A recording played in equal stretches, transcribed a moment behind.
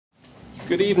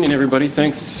Good evening, everybody.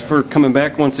 Thanks for coming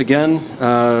back once again.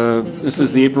 This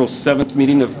is the April 7th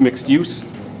meeting of Mixed Use.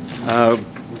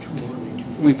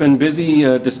 We've been busy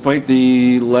despite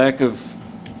the lack of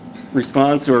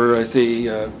response, or I say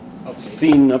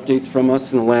seen updates from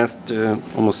us in the last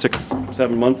almost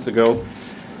 6-7 months ago.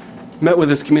 Met with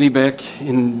this committee back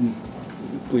in,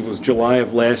 I believe it was July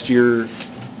of last year.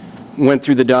 Went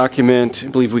through the document. I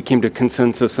believe we came to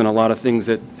consensus on a lot of things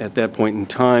at that point in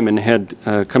time, and had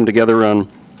come together on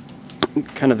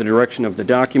kind of the direction of the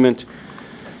document.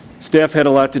 Staff had a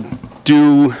lot to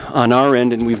do on our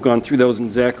end, and we've gone through those, and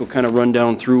Zach will kind of run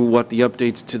down through what the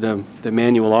updates to the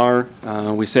manual are.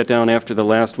 We sat down after the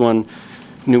last one,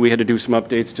 knew we had to do some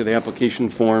updates to the application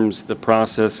forms, the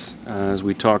process, as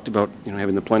we talked about,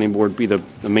 having the planning board be the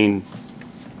main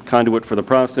conduit for the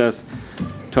process.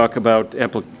 Talk about, I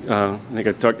think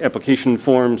I talked application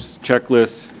forms,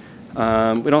 checklists.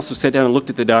 We'd also sat down and looked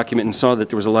at the document and saw that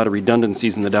there was a lot of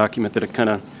redundancies in the document, that it kind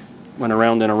of went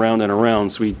around and around and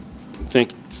around. So we,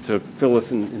 thanks to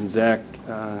Phyllis and Zach,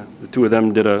 the two of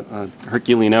them did a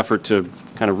Herculean effort to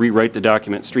kind of rewrite the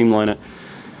document, streamline it,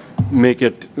 make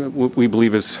it what we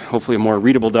believe is hopefully a more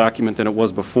readable document than it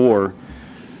was before.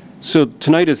 So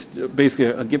tonight is basically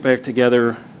a get back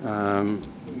together,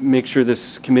 make sure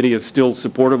this committee is still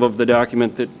supportive of the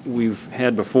document that we've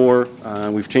had before.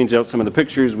 We've changed out some of the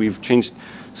pictures, we've changed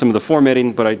some of the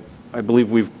formatting, but I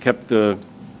believe we've kept the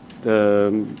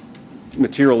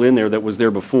material in there that was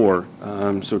there before.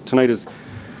 So tonight is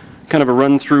kind of a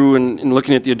run through and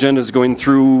looking at the agendas, going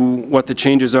through what the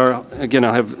changes are. Again,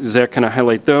 I'll have Zach kind of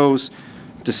highlight those,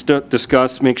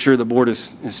 discuss, make sure the board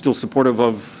is still supportive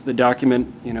of the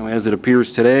document, as it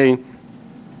appears today,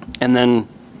 and then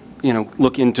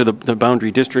look into the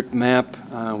boundary district map.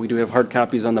 We do have hard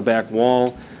copies on the back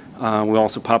wall. We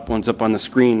also pop ones up on the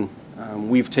screen.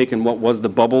 We've taken what was the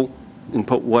bubble and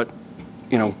put what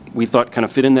we thought kind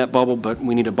of fit in that bubble, but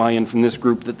we need a buy-in from this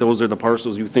group that those are the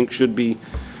parcels you think should be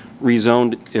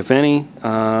rezoned, if any.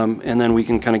 And then we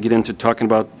can kind of get into talking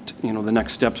about the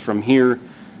next steps from here.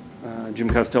 Jim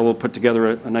Costello put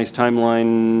together a nice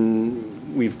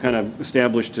timeline. We've kind of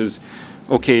established as,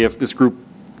 okay, if this group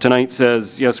tonight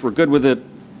says, yes, we're good with it,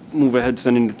 move ahead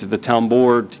sending it to the town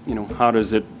board, how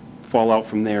does it fall out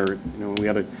from there? We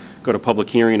got to go to public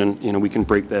hearing, and we can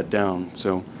break that down.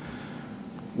 So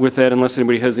with that, unless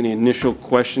anybody has any initial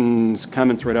questions,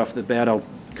 comments right off the bat, I'll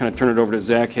kind of turn it over to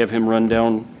Zach, have him run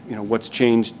down, what's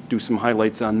changed, do some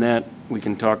highlights on that. We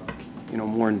can talk,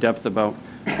 more in depth about,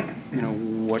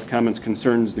 what comments,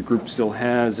 concerns the group still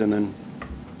has, and then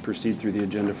proceed through the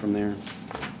agenda from there.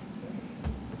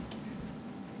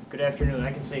 Good afternoon.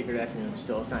 I can say good afternoon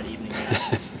still. It's not evening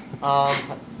yet.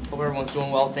 Hope everyone's doing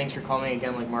well. Thanks for coming.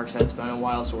 Again, like Mark said, it's been a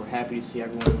while, so we're happy to see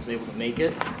everyone was able to make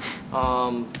it.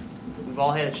 We've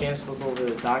all had a chance to look over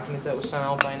the document that was sent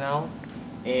out by now.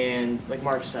 And like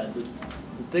Mark said,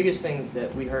 the biggest thing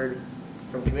that we heard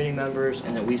from committee members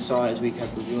and that we saw as we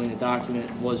kept reviewing the document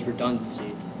was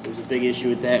redundancy. There was a big issue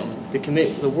with that.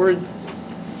 The word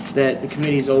that the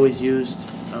committee's always used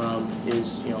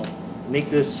is, make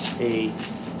this a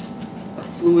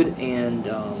fluid and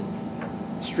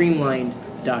streamlined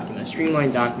document. A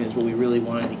streamlined document is what we really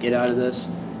wanted to get out of this.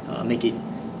 Make it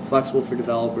flexible for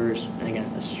developers, and again,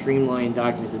 a streamlined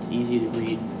document that's easy to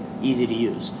read, easy to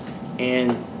use.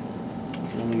 And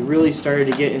when we really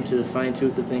started to get into the fine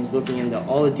tooth of things, looking into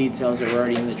all the details that were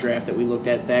already in the draft that we looked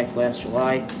at back last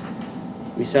July,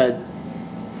 we said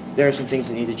there are some things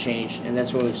that need to change, and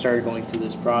that's when we started going through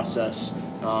this process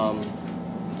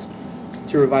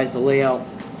to revise the layout,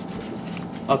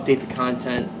 update the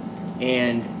content,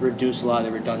 and reduce a lot of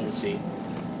the redundancy.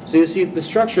 So you see the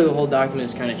structure of the whole document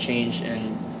has kind of changed,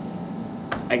 and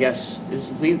I guess this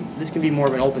can be more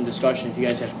of an open discussion if you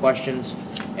guys have questions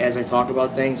as I talk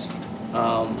about things.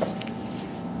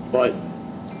 But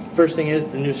first thing is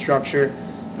the new structure.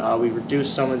 We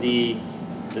reduced some of the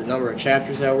number of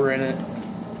chapters that were in it.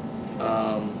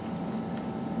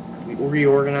 We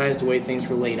reorganized the way things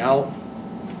were laid out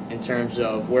in terms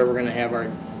of where we're going to have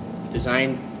our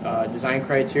design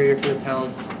criteria for the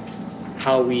town,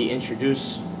 how we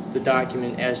introduce the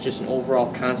document as just an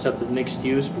overall concept of mixed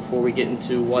use before we get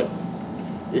into what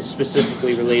is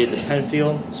specifically related to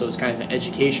Penfield. So it's kind of an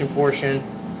education portion,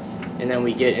 and then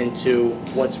we get into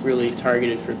what's really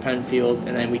targeted for Penfield,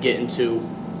 and then we get into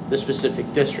the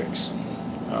specific districts.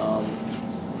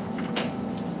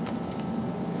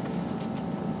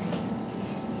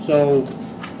 So,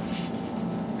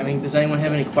 does anyone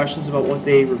have any questions about what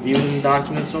they reviewed in the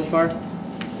document so far?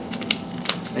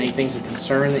 Any things of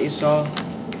concern that you saw?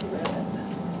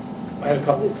 I had a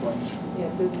couple of points. Yeah,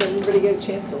 did everybody get a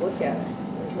chance to look at it?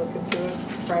 Looking through it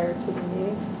prior to the meeting?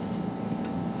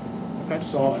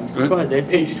 Okay. So, Go Go ahead, Dave.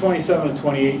 page 27 and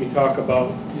 28, you talk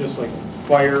about just like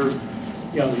fire,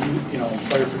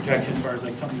 fire protection as far as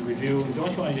like something to review. Don't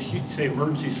you want to just say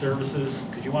emergency services?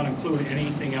 Because you want to include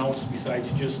anything else besides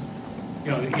just,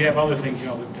 you have other things,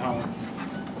 down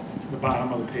to the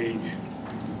bottom of the page.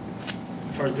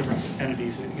 As far as different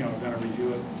entities that, are going to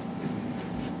review it.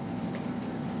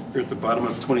 You're at the bottom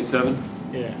of 27.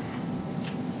 Yeah.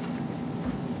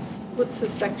 What's the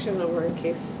section number in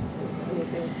case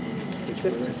anything's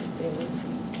specific?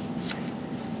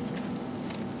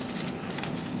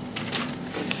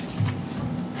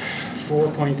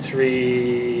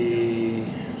 4.3B,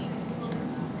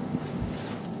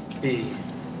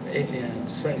 and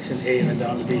section A, and then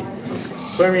down to B.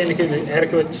 Clearly indicated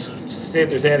adequate, state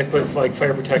there's adequate like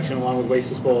fire protection along with waste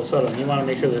disposal, etc. And you want to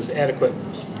make sure there's adequate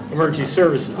emergency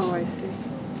services. Oh, I see.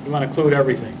 You want to include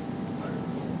everything.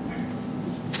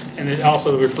 And it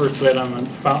also refers to that on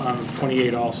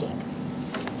 28 also.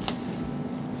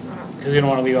 Because you don't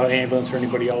want to leave out ambulance or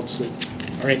anybody else or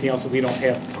anything else that we don't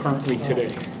have currently today.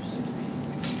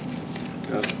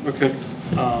 Okay.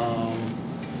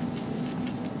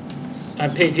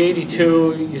 On page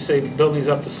 82, you say buildings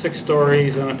up to 6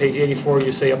 stories, and on page 84,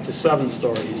 you say up to 7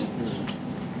 stories.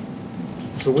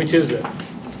 So which is it? I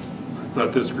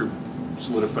thought this group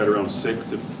solidified around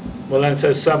 6. Well, then it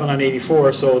says 7 on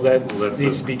 84, so that Well, that's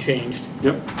needs to be changed.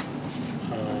 Yep.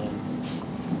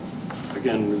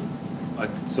 Again, I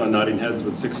saw nodding heads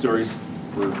with 6 stories.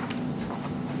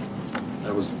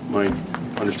 That was my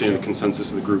understanding of the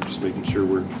consensus of the group, just making sure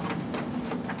we're...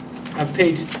 On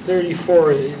page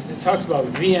 34, it talks about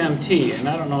VMT, and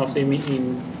I don't know if they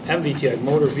mean MVT, like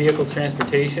motor vehicle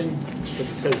transportation, but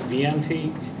it says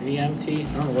VMT. I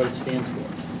don't know what it stands for.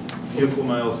 Vehicle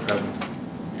miles traveled.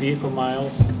 Vehicle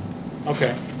miles?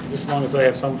 Okay, just as long as I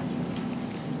have some.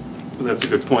 Well, that's a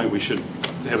good point. We should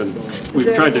have we've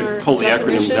that tried in to our pull the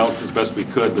acronyms definitions? out as best we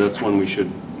could, but that's one we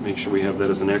should make sure we have that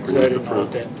as an So I acronym at the didn't know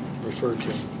what front. that referred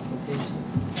to.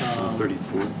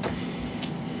 34.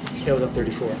 Yeah, it was on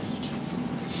 34.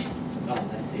 Oh,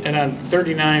 that's it. And on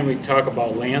 39, we talk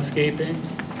about landscaping.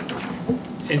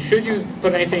 And should you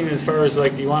put anything as far as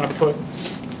like, do you want to put,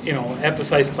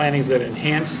 emphasize plantings that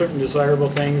enhance certain desirable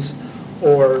things,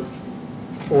 or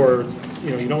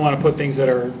you don't want to put things that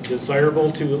are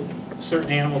desirable to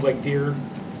certain animals like deer?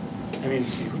 I mean,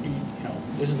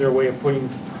 isn't there a way of putting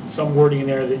some wording in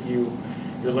there that your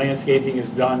landscaping is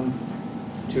done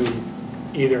to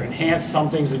either enhance some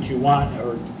things that you want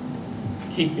or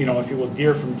keep, if you will,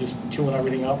 deer from just chewing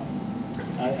everything up?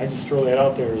 I just throw that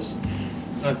out there as...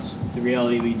 That's the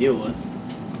reality we deal with.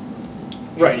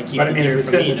 Right, Trying to keep but I the mean, deer if it's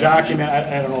from in the eating everything. document,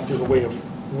 I don't know if there's a way of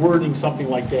wording something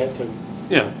like that to...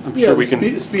 Yeah, I'm sure we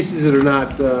can... Species that are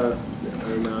not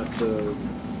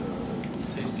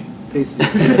tasty.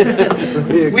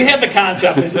 We have the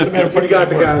concept, it's just a matter of putting it got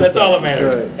in the words. That's all that concept,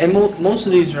 matters. right. And most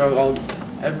of these are all,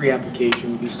 every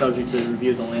application would be subject to the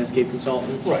review of the landscape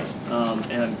consultant. Right.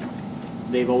 And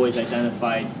they've always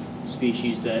identified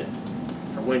species that,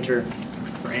 for winter,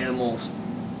 for animals,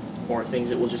 or things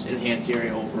that will just enhance the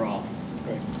area overall.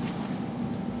 Right.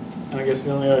 And I guess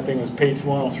the only other thing was page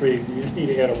 103, you just need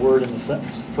to add a word in the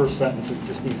first sentence, it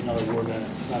just needs another word in it,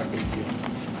 it's not a big deal.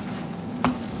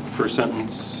 First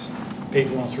sentence. Page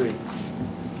 103.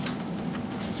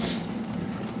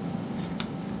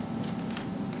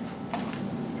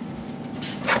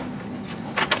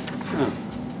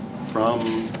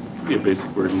 From, could be a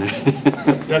basic word in there.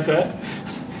 That's it?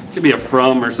 Could be a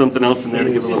from or something else in there to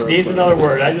It give a just little... needs another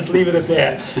word, I just leave it at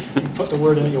that. You put the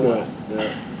word in that you want.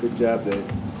 Yeah, good job, Dave.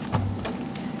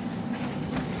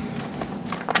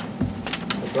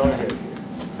 That's all I have here.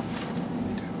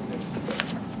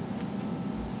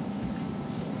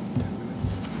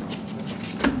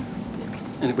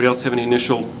 Anybody else have any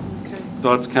initial Okay.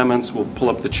 thoughts, comments? We'll pull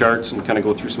up the charts and kind of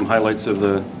go through some highlights of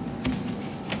the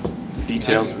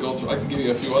details. I can give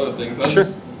you a few other things. Sure.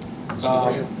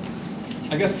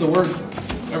 I guess the word,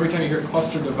 every time you hear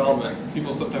cluster development,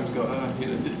 people sometimes go,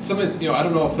 sometimes, I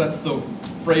don't know if that's the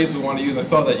phrase we want to use. I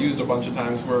saw that used a bunch of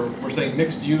times where we're saying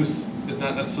mixed use is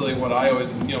not necessarily what I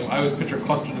always, I always picture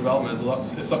cluster development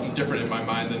as something different in my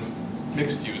mind than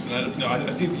mixed use. And I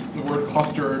see the word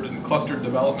clustered and clustered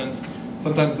development.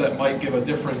 Sometimes that might give a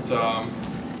different,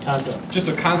 Concept. just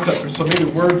a concept. So maybe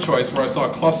word choice where I saw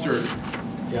clustered.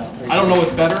 Yeah. I don't know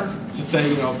what's better to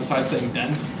say, besides saying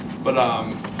dense, but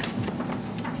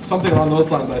something along those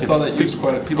lines. I saw that used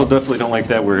quite a People definitely don't like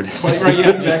that word. Right, yeah,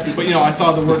 exactly. But I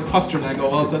saw the word cluster and I go,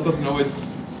 well, that doesn't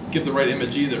always give the right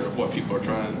image either of what people are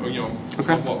trying, or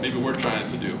Okay. what maybe we're trying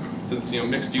to do. Since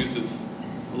mixed use is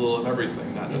a little of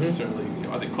everything, not necessarily.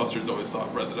 I think clustered's always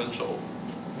thought residential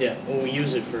Yeah, when we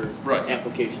use it for Right.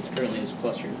 applications currently as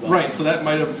cluster development. Right, so that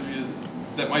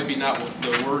might be not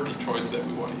the word choice that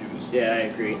we want to use. Yeah, I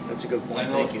agree. That's a good point.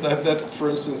 I know Thank you. that, for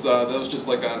instance, that was just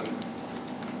like on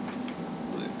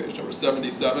page number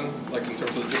 77, like in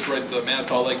terms of just write the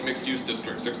Manitou Lake Mixed Use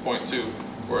District 6.2,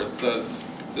 where it says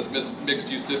this mixed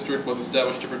use district was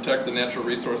established to protect the natural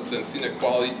resources and scenic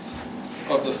quality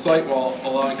of the site while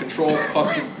allowing controlled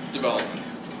cluster development.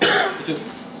 It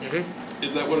just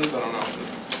is that what it is? I don't know.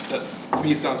 That's to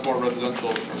me sounds more residential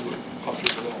in terms of cluster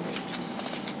development.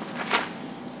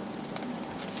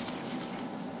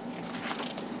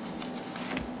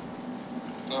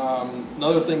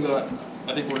 Another thing that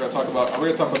I think we're going to talk about, are we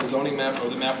going to talk about the zoning map or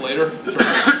the map later? In terms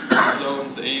of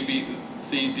zones A, B,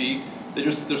 C, D.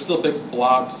 They're still big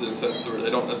blobs in a sense where they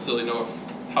don't necessarily know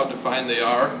how defined they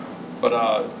are. But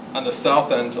on the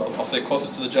south end, I'll say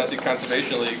closer to the Genesee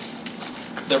Conservation League,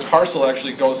 their parcel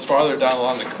actually goes farther down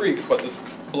along the creek, but this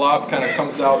blob kind of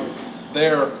comes out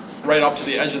there right up to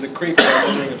the edge of the creek. I'm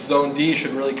wondering if Zone D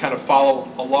should really kind of follow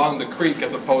along the creek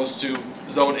as opposed to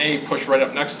Zone A push right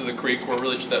up next to the creek, where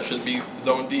really that should be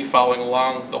Zone D following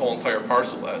along the whole entire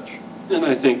parcel edge. And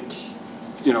I think,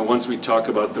 you know, once we talk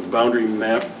about the boundary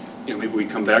map, you know, maybe we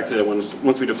come back to that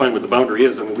once we define what the boundary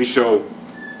is. I mean, we show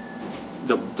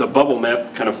the bubble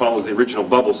map kind of follows the original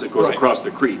bubble, so it goes Right. across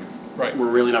the creek. Right. We're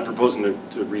really not proposing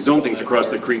to rezone things across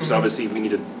the creek, so obviously we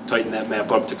need to tighten that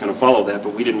map up to kind of follow that,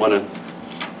 but we didn't want to,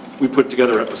 we put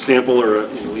together a sample or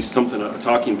at least something, a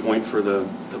talking point for the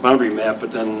boundary map,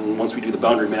 but then once we do the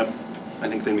boundary map, I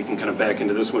think then we can kind of back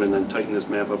into this one and then tighten this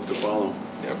map up to follow.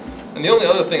 Yep. And the only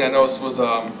other thing I noticed was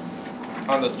on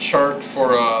the chart for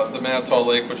the Manitou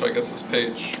Lake, which I guess is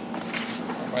page,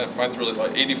 mine's really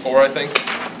like 84, I think.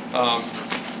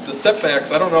 The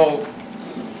setbacks, I don't know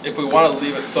if we want to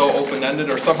leave it so open-ended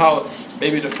or somehow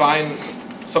maybe define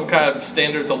some kind of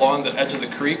standards along the edge of the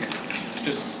creek,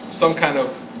 just some kind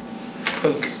of,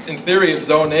 because in theory if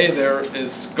Zone A there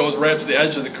goes right up to the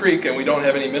edge of the creek and we don't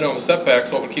have any minimum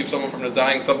setbacks, what would keep someone from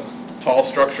designing some tall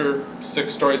structure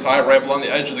 6 stories high right along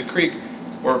the edge of the creek,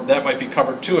 where that might be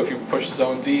covered too if you push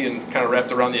Zone D and kind of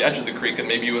wrapped around the edge of the creek, and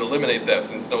maybe you would eliminate that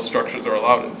since no structures are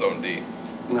allowed in Zone D.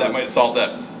 No. That might solve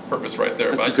that purpose right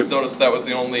there. That's But I just noticed that was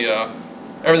the only,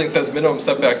 everything says minimum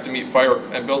setbacks to meet fire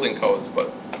and building codes,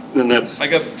 but And that's I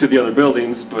guess to the other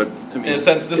buildings, but I mean. in a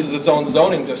sense, this is its own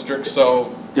zoning district,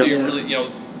 so do Yep. you really, you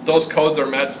know, those codes are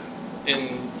met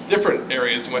in different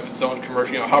areas, if it's zoned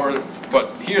commercial, you know, however, but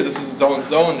here, this is its own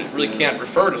zone, it really can't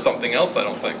refer to something else, I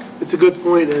don't think. It's a good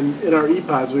point, and in our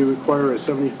EPODs, we require a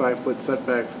 75-foot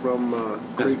setback from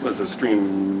creeks. As a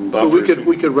stream So buffer.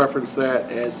 we could reference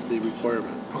that as the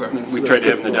requirement. Okay. We tried to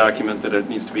have in the document that it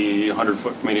needs to be 100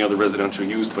 foot from any other residential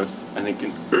use, but I think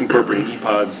incorporating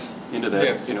EPODs into Yeah,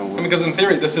 that, you know. I mean, because in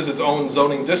theory, this is its own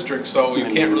zoning district, so you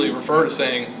can't really refer to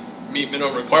saying meet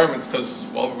minimum requirements, because,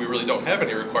 well, we really don't have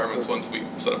any requirements once we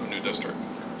set up a new district.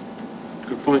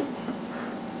 Good point.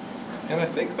 And I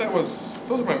think those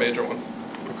are my major ones.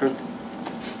 Okay.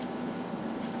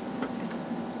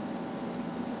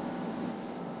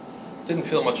 Didn't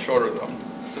feel much shorter though,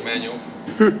 the manual.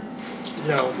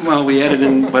 No. Well, we added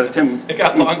in, by the time. It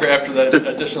got longer after that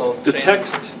additional The change.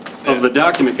 text of the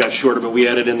document got shorter, but we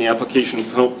added in the application.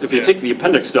 If you Yeah. take the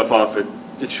appendix stuff off,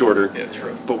 it's shorter. Yeah,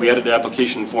 true. But we added the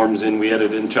application forms in, we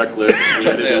added in checklists, we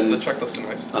added Yeah, in, the checklists are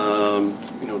nice.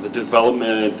 you know, the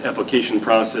development application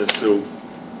process. So,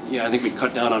 yeah, I think we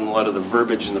cut down on a lot of the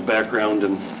verbiage in the background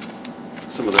and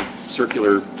some of the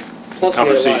circular Plus,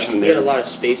 conversation we had a there. lot of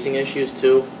spacing issues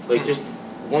too. Like just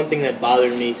one thing that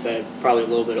bothered me, because I have probably a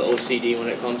little bit of OCD when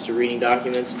it comes to reading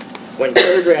documents, when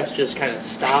paragraphs just kind of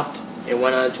stopped and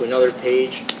went on to another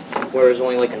page, where it was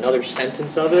only like another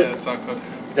sentence of Yeah, it, it's not good.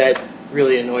 that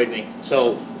really annoyed me.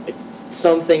 So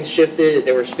some things shifted,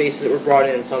 there were spaces that were brought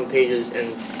in some pages,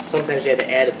 and sometimes you had to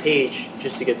add a page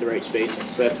just to get the right spacing.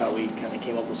 So that's how we kind of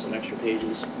came up with some extra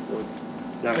pages, with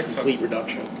not a Makes complete sense.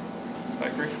 reduction. I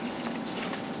agree.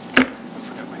 I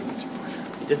forgot my laser pointer.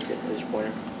 You did forget laser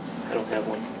pointer. I don't have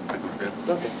one. I forgot.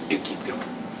 Okay. You keep going.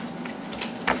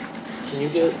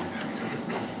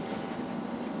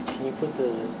 Can you put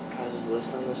the causes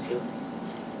list on this too?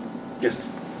 Yes.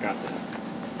 Got that.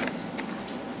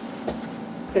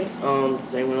 Okay,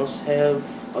 does anyone else have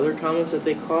other comments that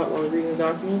they caught while reading the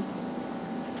document?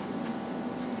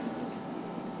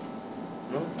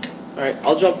 No? Alright,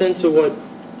 I'll jump into what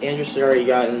Andrews had already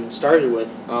gotten started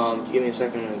with. Give me a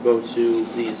second to go to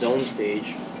the zones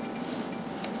page.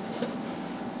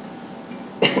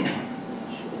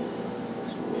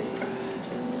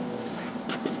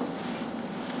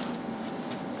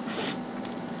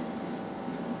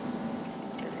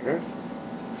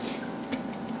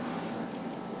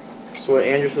 So what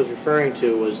Andrews was referring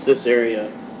to was this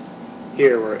area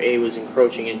here where A was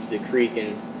encroaching into the creek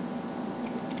and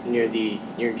near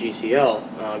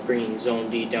GCL, bringing Zone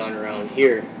D down around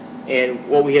here. And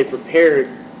what we had prepared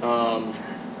for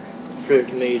the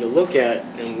committee to look at,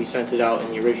 and we sent it out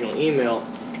in the original email,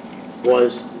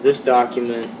 was this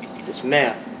document, this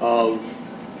map of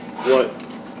what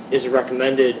is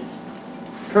recommended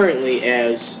currently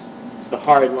as the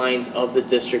hard lines of the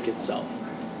district itself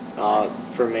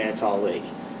for Manitou Lake.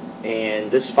 And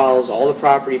this follows all the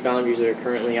property boundaries that are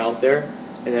currently out there,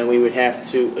 and then we would have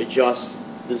to adjust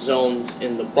the zones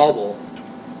in the bubble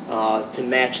to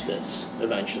match this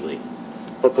eventually.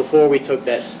 But before we took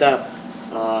that step,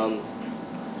 part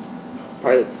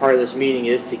of this meeting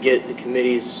is to get the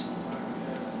committee's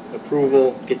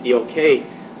approval, get the okay,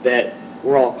 that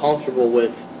we're all comfortable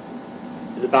with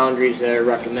the boundaries that are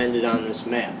recommended on this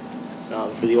map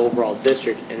for the overall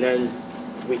district, and then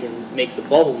we can make the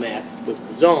bubble map with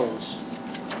the zones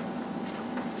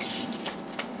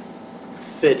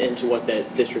fit into what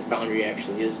that district boundary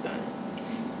actually is then.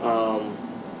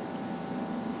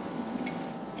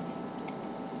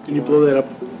 Can you blow that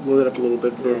up a little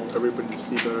bit for everybody to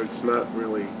see better? It's not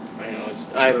really. I know.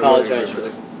 I apologize for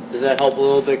the. Does that help a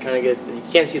little bit? Kind of get. You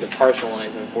can't see the parcel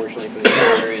lines, unfortunately, from the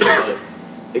other areas, but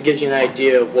it gives you an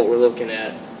idea of what we're looking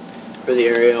at for the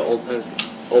area.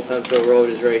 Old Penfield Road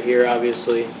is right here,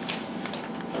 obviously.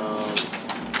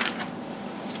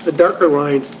 The darker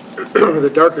lines,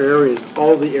 the darker areas,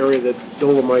 all the area that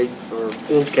Dolomite or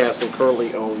Old Castle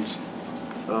currently owns.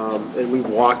 And we've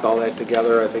walked all that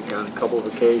together, I think, on a couple of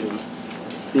occasions.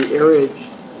 The area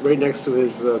right next to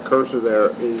his cursor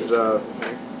there is,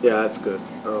 yeah, that's good.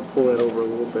 Pull that over a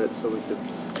little bit so we could,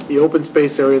 the open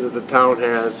space area that the town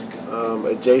has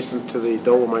adjacent to the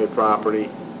Dolomite property,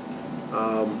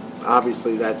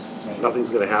 obviously that's, nothing's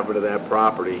going to happen to that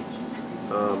property.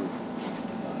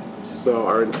 So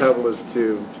our intent was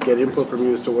to get input from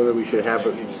you as to whether we should have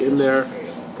it in there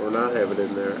or not have it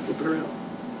in there.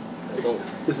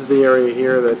 This is the area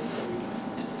here that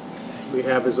we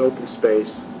have as open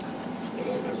space. It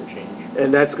won't ever change.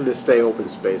 And that's going to stay open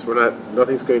space. We're not,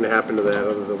 nothing's going to happen to that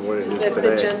other than what it is Is that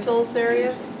today. the Gentles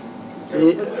area?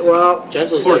 Well,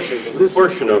 Gentles this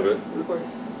Portion of it,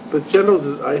 but Gentles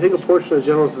is, I think a portion of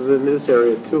Gentles is in this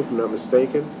area too, if I'm not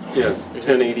mistaken. yes.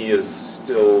 1080 is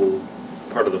still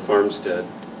part of the farmstead,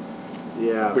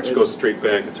 Yeah. which and goes straight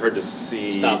back. It's hard to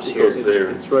see. Stops It here. goes there.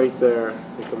 It's right there.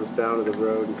 It comes down to the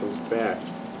road and comes back.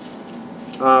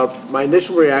 My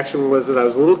initial reaction was that I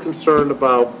was a little concerned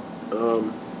about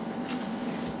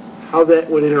how that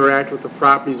would interact with the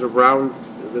properties around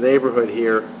the neighborhood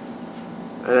here.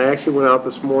 And I actually went out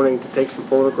this morning to take some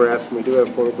photographs, and we do have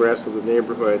photographs of the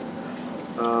neighborhood.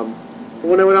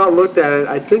 When I went out and looked at it,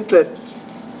 I think that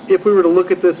if we were to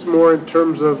look at this more in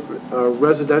terms of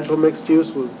residential mixed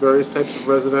use with various types of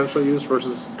residential use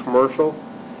versus commercial,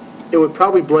 it would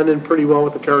probably blend in pretty well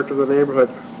with the character of the neighborhood.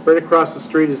 Right across the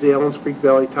street is the Ellens Creek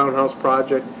Valley Townhouse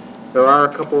Project. There are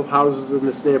a couple of houses in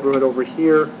this neighborhood over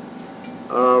here,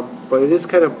 but it is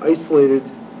kind of isolated.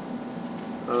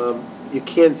 You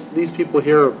can't, these people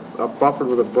here are buffered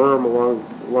with a berm along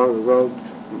the road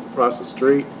across the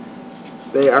street.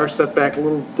 They are set back a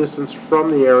little distance from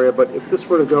the area, but if this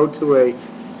were to go to a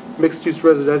mixed-use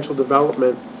residential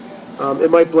development,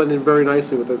 it might blend in very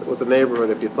nicely with the neighborhood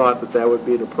if you thought that that would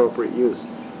be an appropriate use.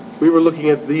 We were looking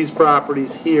at these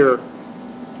properties here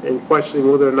and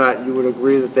questioning whether or not you would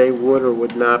agree that they would or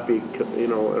would not be, you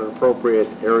know, an appropriate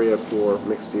area for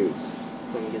mixed use.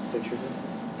 Let me get the picture here.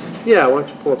 Yeah, why don't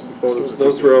you pull up some photos? So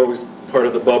those were always part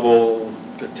of the bubble.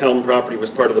 The town property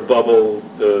was part of the bubble.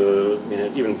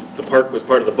 Even the park was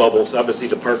part of the bubble. So obviously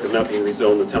the park is not being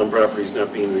rezoned. The town property is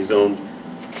not being rezoned.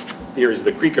 The areas of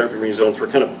the creek aren't being rezoned. So we're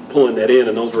kind of pulling that in,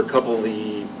 and those were a couple of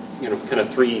the, kind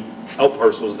of three out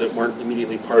parcels that weren't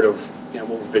immediately part of, what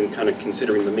we've been kind of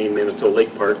considering the main Manitou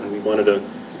Lake part, and we wanted to.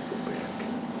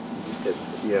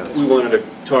 We wanted to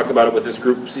talk about it with this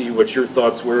group, see what your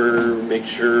thoughts were, make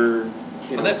sure.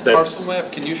 On that parcel map,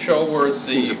 can you show where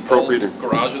seems the appropriate. old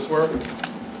garages were?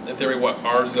 In theory, what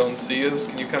our zone C is?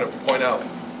 Can you kind of point out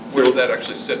where does that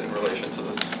actually sit in relation to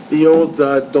this? The old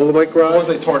Dolomite The ones garage?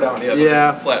 they tore down, yeah.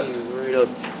 Yeah. Flat. Right up.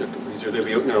 These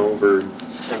are over,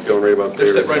 going right about They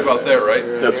there. sit right about there, right?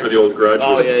 That's where the old garage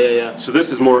was. Oh, yeah. So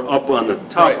this is more up on the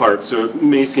top Right. part, so it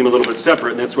may seem a little bit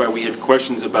separate, and that's why we had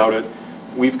questions about it.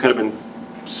 We've kind of been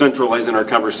centralizing our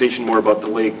conversation more about the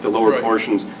lake, the lower Right.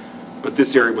 portions, but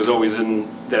this area was always in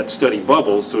that study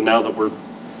bubble, so now that we're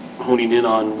honing in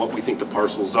on what we think the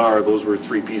parcels are, those were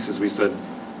three pieces we said,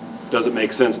 does it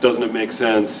make sense, doesn't it make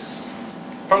sense?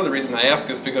 Part of the reason I ask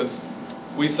is because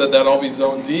we said that'd all be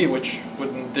Zone D, which would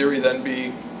in theory then be,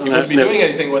 you And wouldn't be that- doing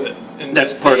anything with it. And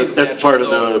That's it part of, stays that's natural part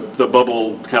of zone. the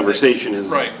bubble conversation is,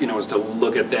 Right. you know, is to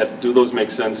look at that, do those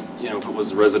make sense, you know, if it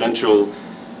was residential,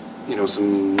 you know,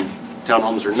 some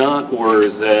townhomes or not, or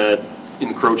is that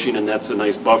encroaching and that's a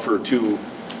nice buffer to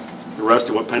the rest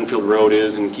of what Penfield Road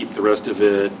is and keep the rest of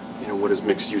it, you know, what is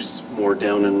mixed use more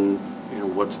down in, you know,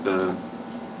 what's the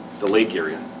lake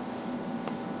area?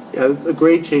 Yeah, the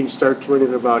grade change starts right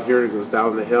in about here and goes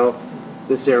down the hill.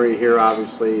 This area here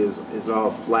obviously is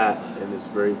all flat and is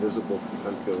very visible from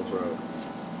Penfield Road.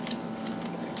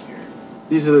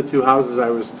 These are the two houses I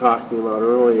was talking about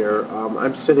earlier.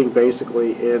 I'm sitting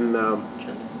basically in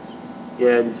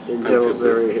General's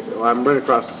area. Well, I'm right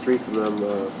across the street from them.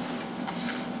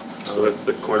 So that's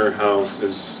the corner house,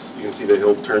 is, you can see the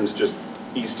hill turns just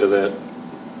east of that,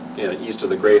 yeah, east of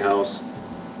the gray house.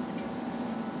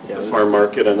 Yeah, The this farm is-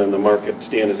 market, and then the market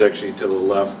stand is actually to the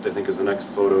left, I think is the next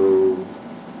photo,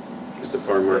 is the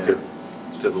farm market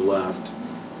to the left.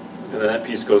 And then that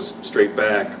piece goes straight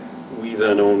back. We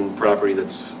then own property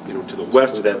that's, you know, to the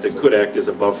west of that could act as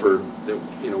a buffer that,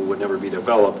 you know, would never be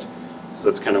developed. So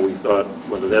that's kind of, we thought,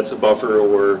 whether that's a buffer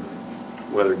or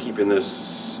whether keeping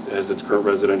this as its current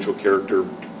residential character,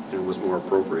 you know, was more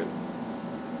appropriate.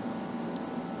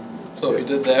 So if you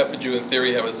did that, would you in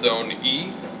theory have a Zone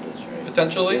E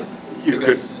potentially? You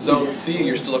Because could- Zone C,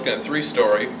 you're still looking at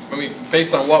 3-story. I mean,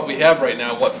 based on what we have right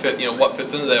now, what fits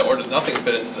into that, or does nothing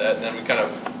fit into that, and then we kind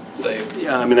of say,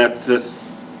 Yeah, I mean, that's,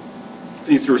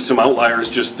 these were some outliers,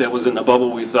 just that was in the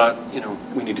bubble. We thought, you know,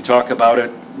 we need to talk about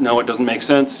it. No, it doesn't make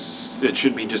sense. It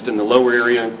should be just in the lower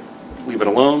area, leave it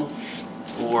alone.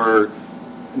 Or,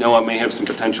 no, it may have some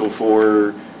potential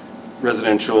for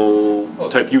residential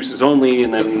type uses only,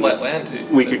 and with then flat land.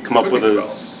 we could come up be with developed,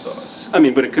 so. I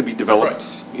mean, but it could be developed,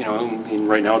 Right. you know, I mean,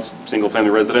 right now it's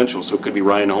single-family residential, so it could be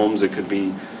Ryan Homes, it could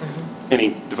be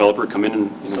any developer come in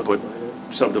and, you know,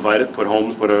 subdivide it, put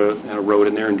homes, put a road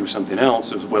in there and do something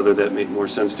else, is whether that made more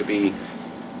sense to be, you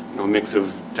know, a mix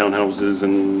of townhouses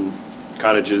and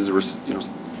cottages, or, you know,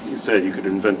 you said you could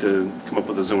come up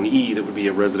with a Zone E that would be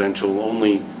a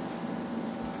residential-only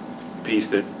piece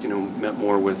that, you know, met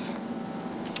more with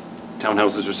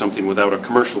townhouses or something without a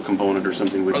commercial component or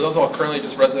something. Are those all currently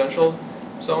just residential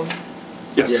zone?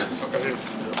 Yes. Yes. Okay.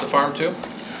 The farm too?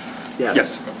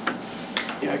 Yes.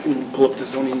 Yeah, I can pull up the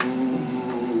zoning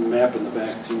map in the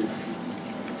back too.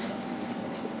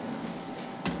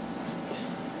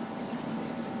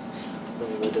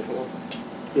 A different one.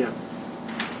 Yeah.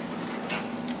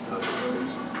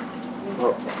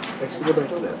 Oh, actually, go back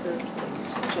to that.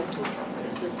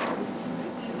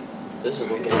 This is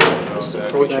looking, this is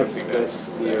approaching. That's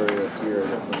the area here.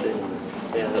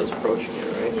 Yeah, that was approaching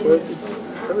it, right? Well, it's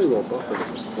fairly well buffered at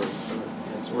this point.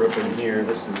 Yes, we're up in here.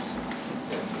 This is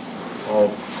all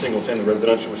single-family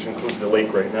residential, which includes the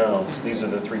lake right now. So these are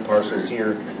the three parcels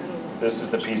here. This is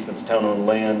the piece that's town-owned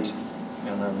land,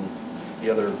 and then the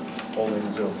other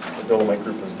holdings of the Dolomite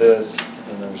group is this,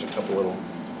 and there's a couple little,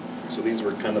 so these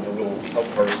were kind of the little up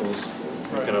parcels.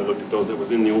 We kind of looked at those that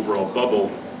was in the overall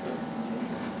bubble.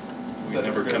 We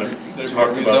never kind of That if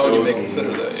talked you're about rezoned, you those. may and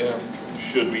consider that, yeah.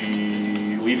 Should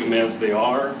we leave them as they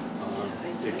are?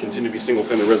 They continue to be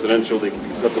single-family residential, they can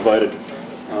be subdivided.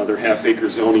 They're half-acre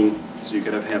zoning, so you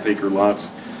could have half-acre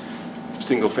lots,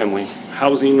 single-family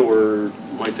housing, or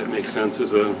might that make sense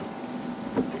as a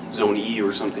Zone E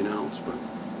or something else? But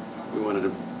we wanted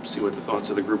to see what the thoughts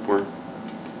of the group were.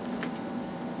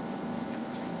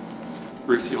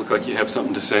 Ruth, you look like you have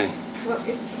something to say. Well,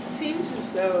 it seems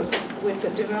as though with the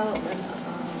development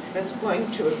that's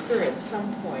going to occur at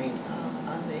some point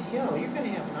on the hill, you're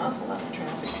going to have an awful lot of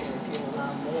traffic here if you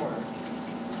allow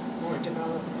more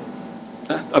development.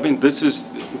 I mean, this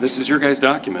is your guys'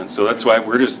 document, so that's why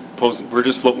we're just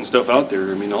floating stuff out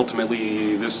there. I mean,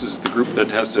 ultimately, this is the group that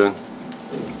has to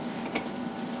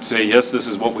say, yes, this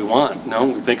is what we want. No,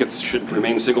 we think it should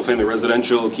remain single-family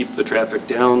residential, keep the traffic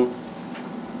down.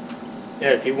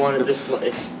 Yeah, if you wanted this,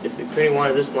 if the committee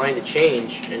wanted this line to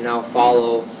change and now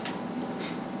follow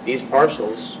these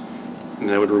parcels, And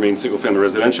that would remain single-family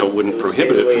residential, wouldn't It would stay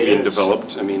prohibit the it way from it being is.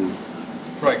 developed. I mean,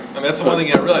 Right, I mean, that's the one thing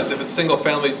you gotta realize, if it's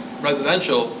single-family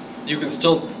residential, you can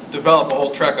still develop a whole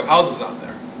tract of houses on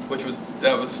there,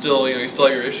 that would still, you know, you still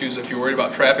have your issues if you're worried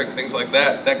about traffic and things like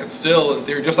that, that could still, in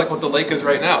theory, just like what the lake is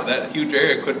right now, that huge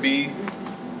area could be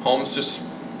homes just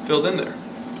filled in there.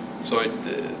 So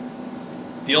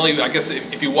the only, I guess,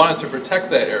 if you wanted to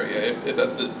protect that area, if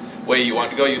that's the way you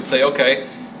want to go, you'd say, okay,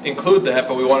 include that,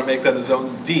 but we want to make that a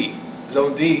Zone D.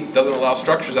 Zone D doesn't allow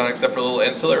structures on it except for little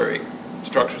ancillary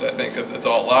structures, I think, that's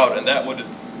all allowed, and that would,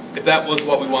 if that was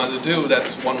what we wanted to do,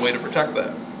 that's one way to protect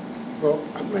that. Well,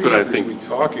 how many But I acres think- are we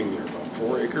talking there, about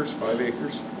 4 acres, 5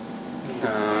 acres? I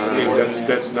Uh, mean,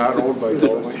 that's not owned by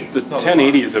Dolomite? The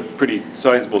 1080 is a pretty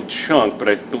sizable chunk, but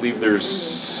I believe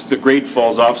the grade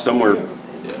falls off somewhere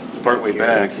partway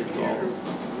back.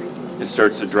 It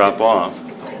starts to drop off.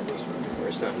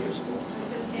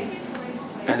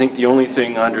 I think the only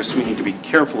thing, Andres, we need to be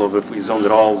careful of if we zoned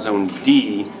it all Zone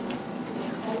D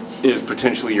is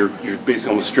potentially you're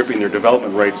basically almost stripping their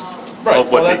development rights Right,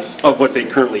 of what well, they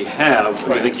currently have.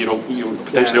 I Right. think you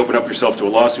potentially open up yourself to a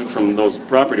lawsuit from those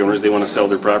property owners. They want to sell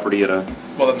their property at a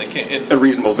Well, then they can't, it's.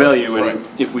 reasonable value, Right. and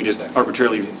if we just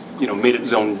arbitrarily, made it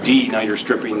Zone D, now you're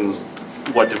stripping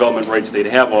what development rights they'd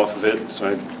have off of it.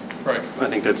 So Right. I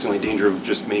think that's the only danger of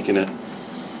just making it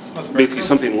That's very basically true.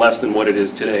 something less than what it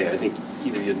is today. I think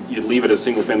either you'd leave it as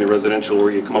single-family residential, or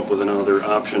you come up with another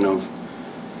option of,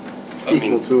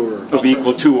 Equal to of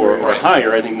equal to or Right.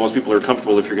 higher. I think most people are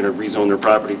comfortable if you're going to rezone their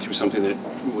property to something that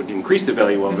would increase the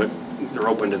value of it. They're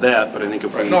open to that, but I think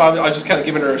if we... Right, no, I was just kind of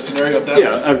giving her a scenario if that's.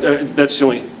 Yeah, that's the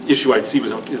only issue I'd see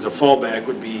is a fallback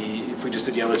would be if we just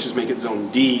said, yeah, let's just make it Zone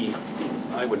D.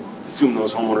 I would assume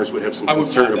those homeowners would have some I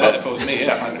wouldn't concern mind that if about, it was me,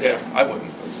 yeah, I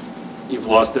wouldn't. you've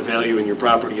lost the value in your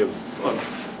property of,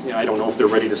 I don't know if they're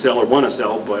ready to sell or want to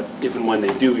sell, but if and when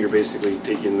they do, you're basically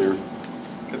taking the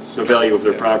value of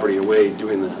their Yeah. property away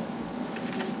doing that.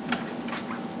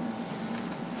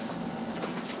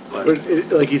 But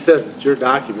like he says, it's your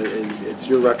document and it's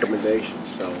your recommendation,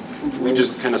 so. We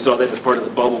just kind of saw that as part of the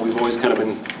bubble. We've always kind of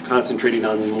been concentrating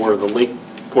on more of the lake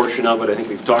portion of it. I think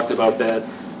we've talked about that.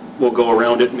 We'll go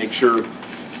around it and make sure,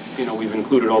 we've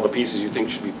included all the pieces you think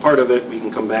should be part of it. We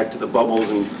can come back to the bubbles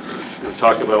and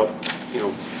talk about,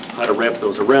 how to wrap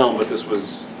those around, but this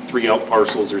was 3 out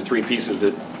parcels or 3 pieces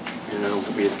that,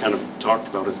 we had kind of talked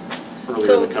about it earlier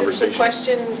So in the is the conversation.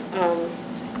 question,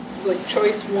 like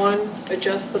choice 1,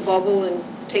 adjust the bubble and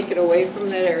take it away from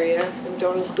that area and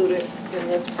don't include it in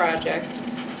this project?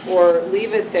 Or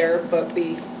leave it there but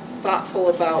be thoughtful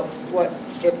about what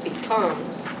it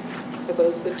becomes? Are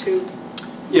those the two?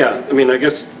 Yeah, I mean, I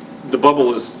guess the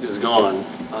bubble is gone.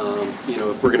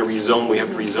 If we're going to rezone, we have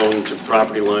to rezone to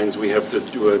property lines. We have to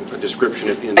do a description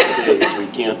at the end of the day, so we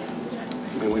can't,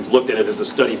 we've looked at it as a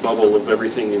study bubble of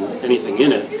everything and anything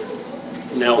in it.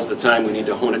 Now's the time we need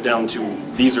to hone it down to,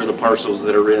 these are the parcels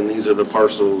that are in, these are the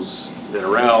parcels that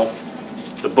are out.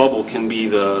 The bubble can be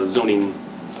the zoning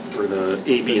for the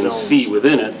A, B, and C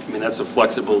within it. That's a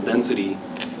flexible density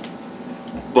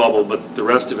bubble, but the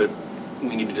rest of it,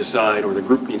 we need to decide, or the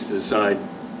group needs to decide,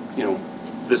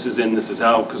 this is in, this is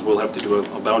out, because we'll have to do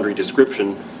a boundary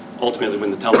description. Ultimately,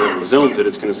 when the town board zones it,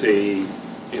 it's going to say,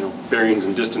 bearings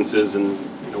and distances and,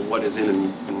 what is in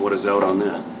and what is out on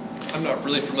that. I'm not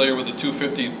really familiar with the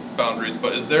 250 boundaries,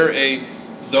 but is there a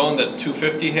zone that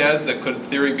 250 has that could in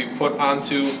theory be put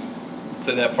onto,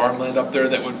 say, that farmland up there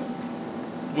that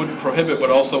would prohibit, but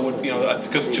also would,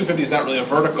 because 250 is not really a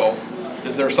vertical.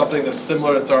 Is there something that's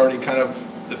similar that's already kind of,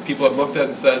 that people have looked at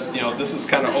and said, this is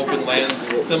kind of open land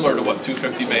similar to what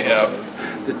 250 may have?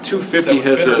 The That 250 would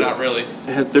has fit or not really?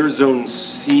 their zone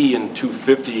C in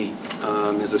 250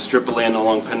 is a strip of land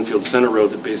along Penfield Center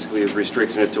Road that basically is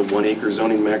restricting it to 1 acre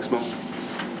zoning maximum.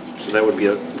 So that would be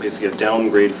basically a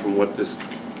downgrade from what this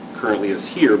currently is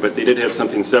here, but they did have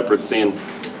something separate saying,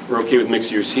 we're okay with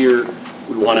mixed use here,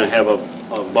 we want to have a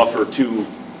buffer to,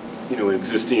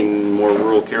 existing more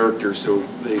rural character, so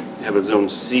they have a zone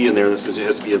C in there that says it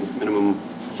has to be a minimum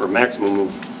or maximum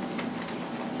of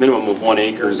 1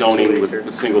 acre zoning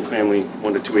with single family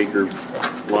 1 to 2 acre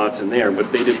lots in there,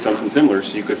 but they did something similar,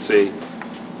 so you could say,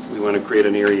 we want to create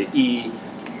an area E,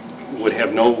 would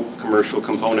have no commercial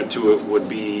component to it, would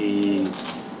be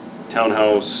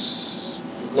townhouse,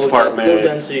 apartment,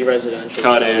 Low-density residential.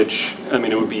 cottage.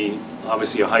 It would be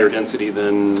obviously a higher density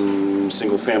than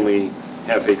single-family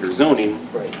half-acre zoning,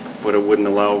 Right. but it wouldn't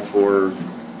allow for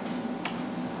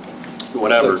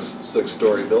whatever,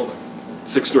 Six-story building.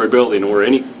 6-story building, or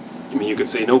any, you could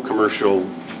say no commercial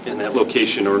in that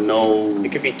location, or no,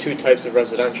 It could be 2 types of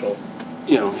residential.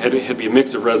 had be a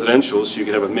mix of residential, so you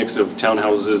could have a mix of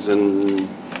townhouses and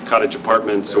cottage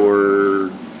apartments, or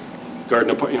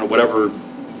garden, whatever,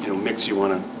 mix you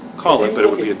want to call it, but it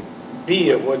would be, B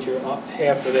of what you're,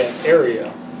 half of that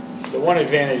area, the one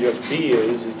advantage of B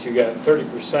is that you got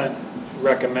 30%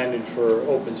 recommended for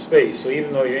open space. So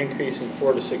even though you're increasing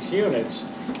 4 to 6 units,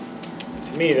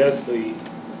 to me, that's the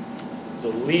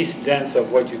least dense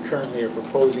of what you currently are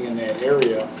proposing in that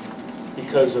area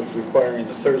because of requiring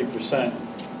the 30%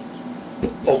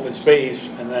 open space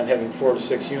and then having 4 to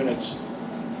 6 units,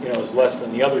 is less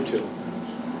than the other 2.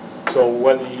 So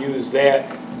whether you use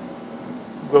that,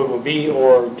 go to a B,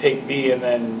 or take B and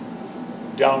then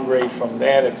downgrade from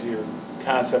that if your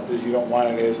concept is you don't want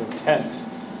it as intense.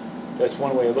 That's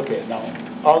one way to look at it. Now,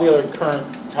 all the other current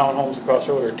townhomes across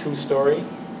the road are 2-story.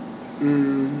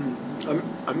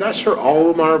 I'm not sure all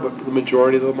of them are, but the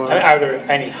majority of them are. Are there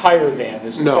any higher than?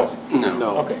 Is the No, question.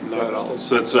 no, Okay. not at all.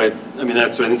 So that's, I mean,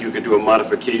 that's, I think you could do a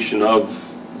modification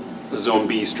of the Zone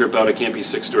B strip out. It can't be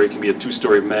 6-story, it can be a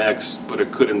 2-story max, but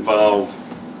it could involve,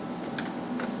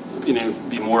 you know,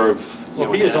 be more of, you Well,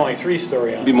 know, B is only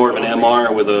 3-story. be more of an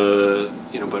MR with a,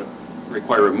 you know, but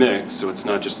require a mix, so it's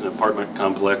not just an apartment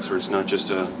complex, or it's not just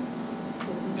a,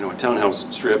 you know, a townhouse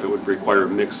strip. It would require a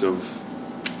mix of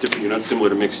different units, similar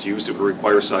to mixed use. It would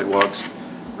require sidewalks,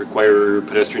 require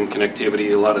pedestrian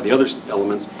connectivity, a lot of the other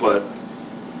elements, but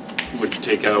would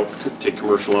take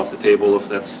commercial off the table if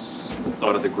that's the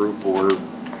thought of the group, or,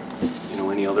 you know,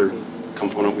 any other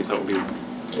component we thought would be.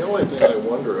 The only thing I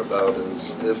wonder about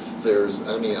is if there's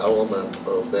any element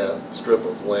of that strip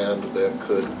of land that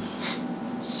could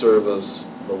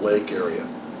service the lake area.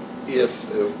 If,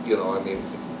 you know, I mean,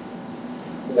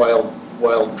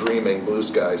 wild dreaming, blue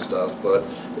sky stuff, but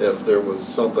if there was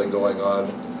something going on,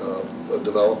 a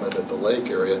development at the lake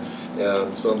area,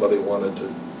 and somebody wanted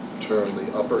to turn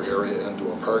the upper area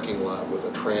into a parking lot with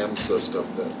a tram system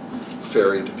that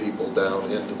ferried people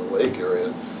down into the lake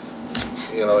area,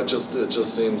 you know, it just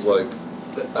seems like,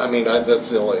 I mean, that's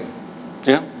the only,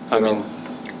 Yeah, I you mean, know.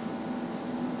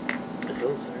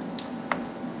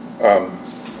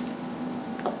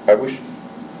 I wish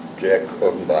Jack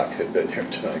Odenbach had been here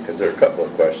tonight, because there are a couple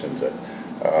of questions that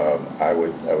I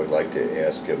would like to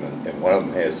ask him, and one of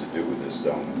them has to do with this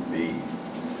Zone B.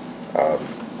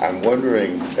 I'm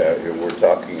wondering, we're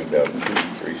talking about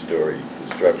 2-3-story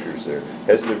structures there.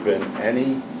 Has there been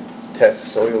any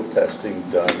soil testing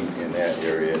done in that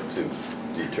area to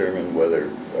determine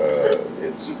whether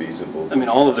it's feasible? I mean,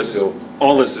 all this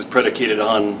is predicated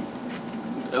on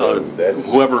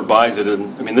whoever buys it.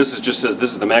 And I mean, this is just says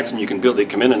this is the maximum you can build. They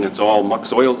come in and it's all muck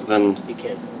soils, then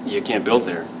you can't build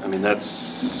there. I mean,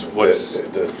 that's what's.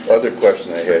 The other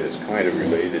question I had is kind of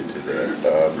related to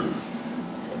that.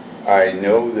 I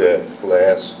know that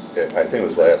I think it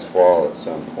was last fall at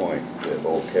some point, that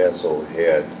Old Castle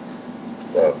had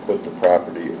put the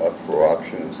property up for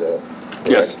auction. Is that correct?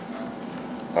 Yes.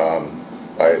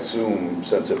 I assume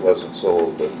since it wasn't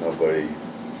sold that nobody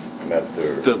met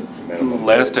their minimum.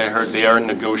 Last I heard, they are in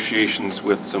negotiations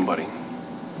with somebody.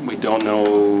 We don't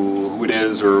know who it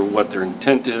is or what their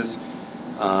intent is.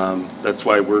 That's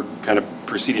why we're kind of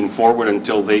proceeding forward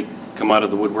until they come out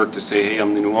of the woodwork to say, hey,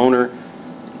 I'm the new owner.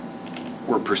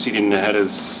 We're proceeding ahead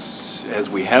as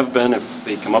we have been. If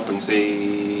they come up and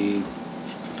say,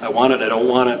 I want it, I don't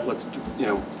want it, let's, you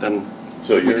know, then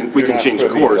so we can change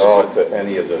course. But to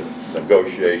any of the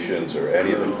negotiations or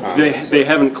any of the comments? They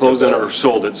haven't closed on it or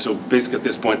sold it, so basically at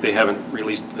this point they haven't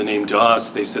released the name to us.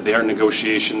 They said they are in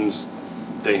negotiations.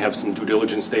 They have some due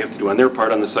diligence they have to do on their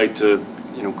part on the site to,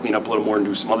 you know, clean up a little more and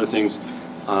do some other things.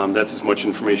 That's as much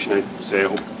information I'd say.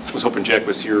 I was hoping Jack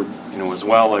was here, you know, as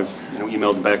well. I've, you know,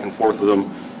 emailed back and forth with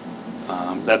him.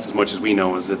 That's as much as we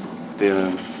know, is that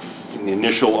in the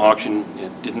initial auction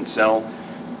it didn't sell,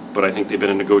 but I think they've been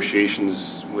in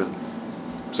negotiations with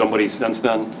somebody since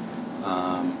then.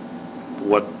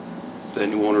 What the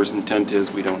new owner's intent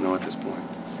is, we don't know at this point.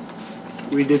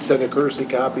 We did send a courtesy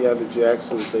copy out to Jack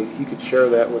so that he could share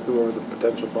that with whoever the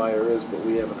potential buyer is, but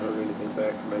we haven't heard anything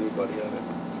back from anybody on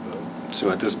it. So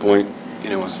at this point, you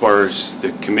know, as far as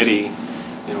the committee,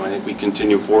 you know, I think we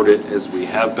continue forward it as we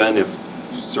have been. If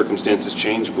circumstances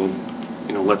change, we'll,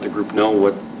 you know, let the group know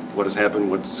what has happened,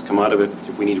 what's come out of it.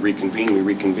 If we need to reconvene, we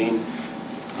reconvene.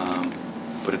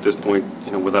 But at this point,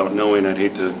 you know, without knowing, I'd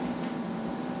hate to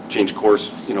change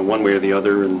course, you know, one way or the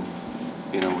other, and,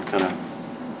 you know, kind of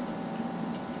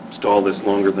stall this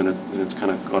longer than it's kind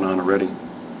of gone on already.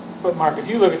 But Mark, if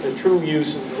you look at the true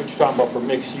use of what you're talking about for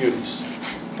mixed use,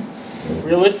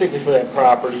 realistically for that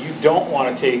property, you don't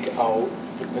want to take out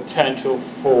the potential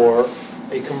for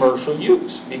a commercial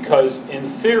use, because in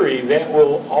theory that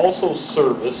will also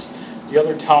service the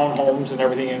other townhomes and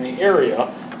everything in the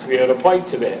area to be able to bite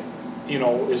to that, you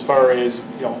know, as far as,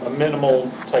 you know, a minimal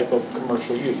type of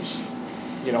commercial use,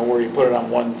 you know, where you put it on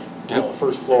one, you know,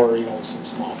 first floor, you know, some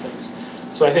small things.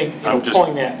 So I think, you know,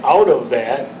 pulling that out of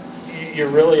that, you're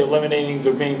really eliminating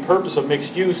the main purpose of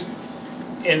mixed use,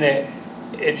 in that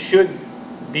it should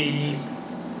be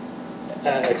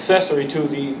accessory to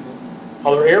the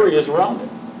other areas around it.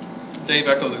 Dave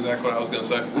echoes exactly what I was going to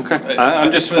say. Okay,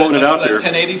 I'm just floating it out there.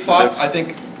 1080 plot, I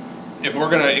think if we're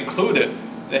going to include it,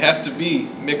 it has to be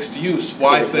mixed use.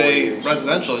 Why say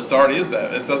residential? It already is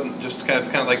that. It doesn't just kind of, it's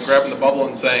kind of like grabbing the bubble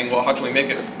and saying, well, how can we make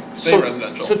it stay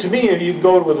residential? So to me, if you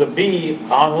go with a B,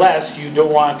 unless you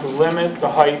don't want to limit the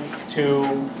height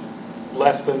to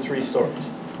less than 3 stories.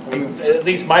 I mean, at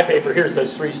least my paper here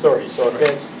says 3 stories, so if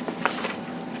it's...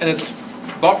 And it's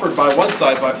buffered by one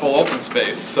side by full open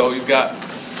space, so you've got...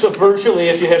 So virtually,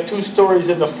 if you have 2 stories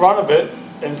in the front of it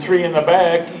and 3 in the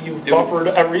back, you've buffered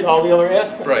all the other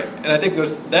aspects. Right, and I think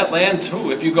there's that land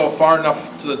too, if you go far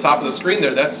enough to the top of the screen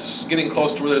there, that's getting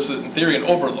close to where there's, in theory, an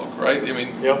overlook, right? I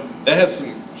mean, that has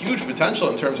some huge potential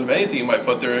in terms of anything you might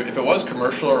put there, if it was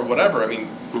commercial or whatever. I mean,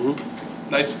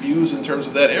 nice views in terms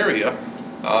of that area.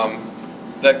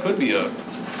 That could be a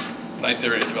nice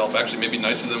area to develop, actually, maybe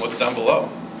nicer than what's down below.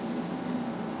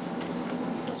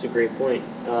 That's a great point.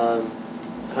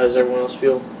 How does everyone else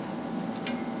feel?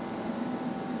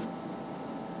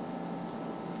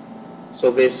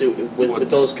 So basically, with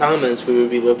those comments, we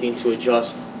would be looking to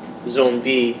adjust Zone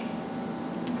B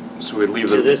So we'd leave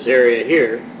to this area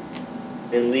here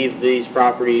and leave these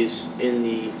properties in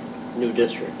the new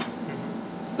district.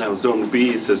 Now, Zone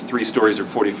B says 3 stories or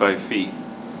 45 feet.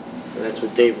 And that's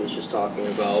what Dave was just talking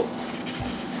about.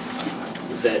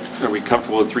 Is that... Are we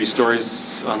comfortable with 3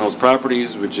 stories on those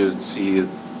properties? Would you see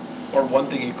Or one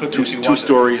thing you could do if you 2 wanted.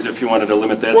 stories if you wanted to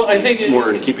limit that? Well, I think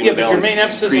more in keeping the balance. your main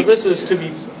emphasis of this is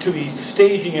to be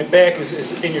staging it back is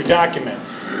in your document.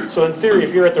 So in theory,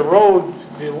 if you're at the road,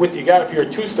 the width you got, if you're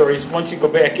at 2 stories, once you go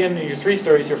back in and you're 3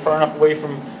 stories, you're far enough away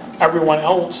from everyone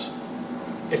else,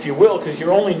 if you will, because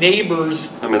your only neighbors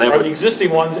are the existing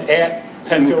ones at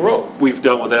Penfield Road. We've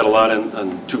dealt with that a lot on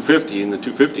 250, in the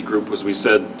 250 group, was we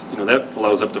said, you know, that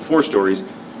allows up to 4 stories.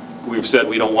 We've said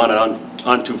we don't want it on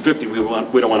 250, we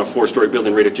don't want a 4-story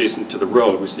building right adjacent to the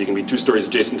road. We said you can be 2 stories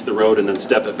adjacent to the road and then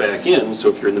step it back in, so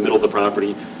if you're in the middle of the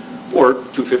property, or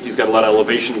 250's got a lot of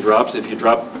elevation drops. If you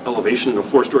drop elevation in a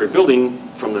 4-story building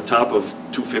from the top of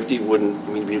 250, wouldn't,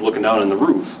 I mean, be looking down on the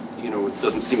roof. You know, it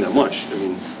doesn't seem that much. I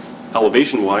mean,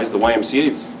 elevation-wise, the YMCA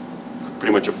is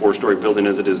pretty much a 4-story building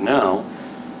as it is now.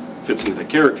 Fits into the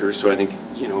character, so I think,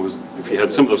 you know, if you had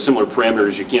some of those similar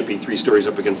parameters, you can't be 3 stories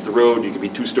up against the road. You could be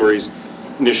 2 stories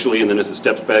initially, and then as it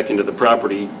steps back into the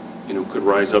property, you know, could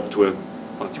rise up to a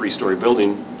 3-story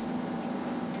building.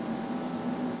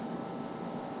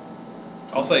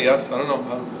 I'll say yes, I don't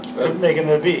know. Making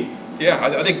it a B. Yeah,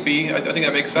 I think B, I think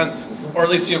that makes sense. Or at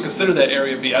least, you know, consider that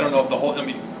area B. I don't know if the whole, I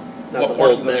mean, what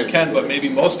portions of it you can, but maybe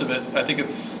most of it. I think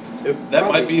it's, that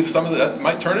might be some of that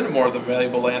might turn into more of the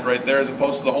valuable land right there as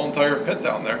opposed to the whole entire pit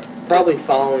down there. Probably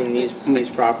following these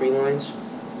property lines.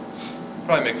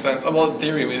 Probably makes sense. Well, in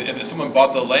theory, I mean, if someone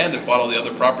bought the land and bought all the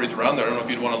other properties around there, I don't know if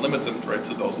you'd want to limit them right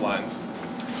to those lines.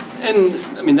 And,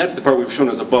 I mean, that's the part we've shown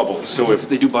as a bubble. So if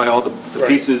they do buy all the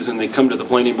pieces and they come to the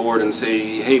planning board and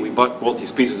say, hey, we bought both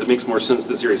these pieces, it makes more sense,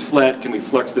 this area's flat, can we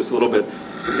flex this a little bit?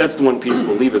 That's the one piece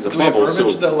we'll leave as a bubble. Do we have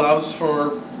verbiage that allows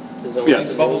for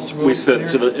yes, the bubbles to move? We said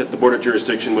at the board of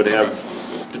jurisdiction would have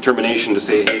determination to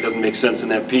say, hey, it doesn't make sense in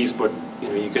that piece, but, you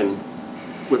know,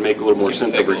 would make a little more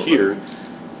sense over here.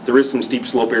 There is some steep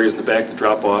slope areas in the back that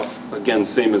drop off. Again,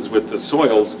 same as with the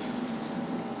soils.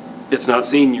 It's not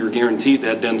saying you're guaranteed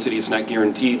that density, it's not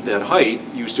guaranteed that height.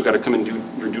 You still got to come and do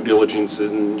your due diligence,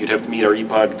 and you'd have to meet our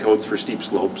EPOD codes for steep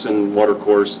slopes and water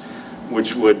course,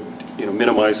 which would, you know,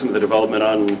 minimize some of the development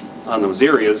on those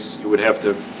areas. You would have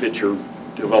to fit your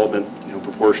development, you know,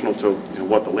 proportional to, you know,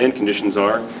 what the land conditions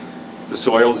are. The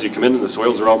soils, you come in and the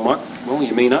soils are all muck. Well,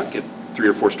 you may not get 3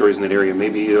 or 4 stories in that area,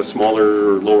 maybe a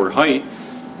smaller or lower height.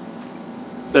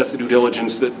 That's the due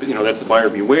diligence that, you know, that's the buyer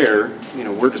beware. You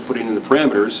know, we're just putting in the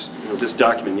parameters. You know, this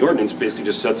document, the ordinance, basically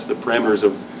just sets the parameters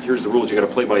of, here's the rules you got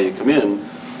to play by. You come in,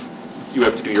 you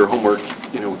have to do your homework,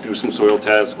 you know, do some soil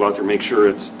tests, go out there, make sure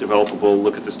it's developable,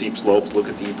 look at the steep slopes, look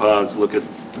at the EPODs, look at,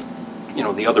 you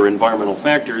know, the other environmental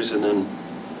factors, and then,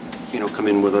 you know, come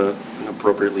in with an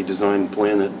appropriately designed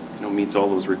plan that, you know, meets all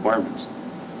those requirements.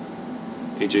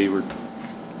 AJ, you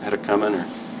had a comment, or?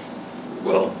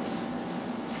 Well,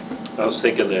 I was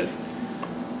thinking that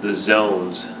the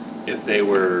zones, if they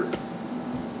were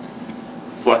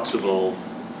flexible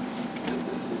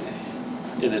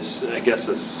in this, I guess,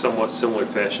 a somewhat similar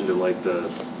fashion to like the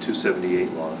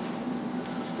 278 law,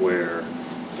 where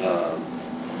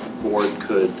board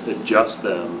could adjust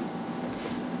them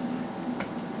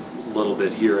a little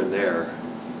bit here and there,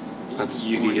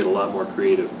 you could get a lot more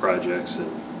creative projects.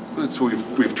 And that's what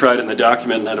we've tried in the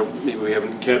document, and maybe we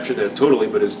haven't captured that totally,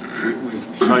 but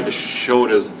we've tried to show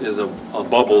it as a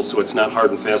bubble, so it's not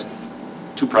hard and fast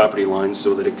 2 property lines,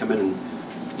 so that it come in and,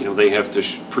 you know, they have to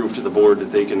prove to the board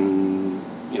that they can,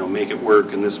 you know, make it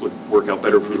work, and this would work out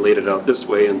better if we laid it out this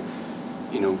way. And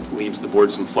leaves the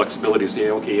board some flexibility to say,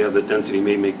 okay, yeah, the density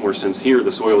may make more sense here,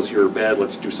 the soils here are bad,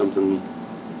 let's do something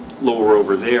lower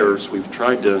over there. So we've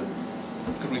tried to.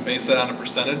 Could we base that on a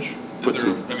percentage? Put Is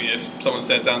there, some- I mean, if someone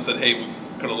sat down and said, hey, we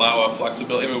could allow a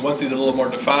flexibility, I mean, once these are a little more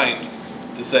defined,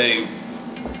 to say,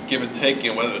 give and take,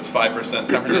 whether it's 5%,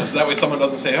 10%, so that way someone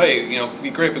doesn't say, hey, it'd be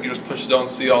great if we could just push Zone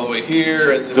C all the way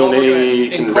here, and Zone we're A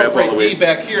gonna can wrap all the incorporate way. D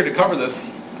back here to cover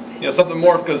this, something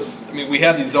more, because, I mean, we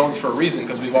have these zones for a reason,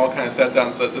 because we've all kind of sat down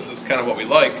and said, this is kind of what we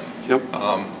like. Yep.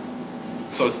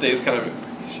 So it stays kind of,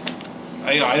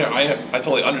 I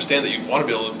totally understand that you want to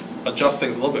be able to adjust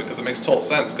things a little bit, because it makes total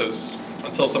sense, because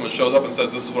until someone shows up and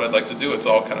says, this is what I'd like to do, it's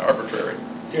all kind of arbitrary.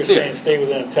 So you're saying stay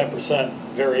within a 10%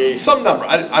 variation? Some number,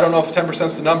 I don't know if 10%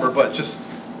 is the number, but just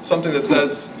something that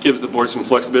says, Gives the board some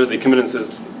flexibility. They come in and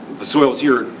says, the soils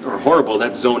here are horrible,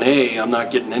 that's Zone A, I'm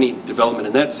not getting any development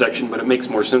in that section, but it makes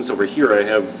more sense over here, I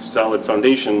have solid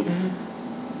foundation.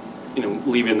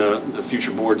 Leaving the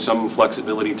future board some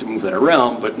flexibility to move that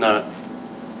around, but not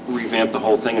revamp the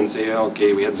whole thing and say,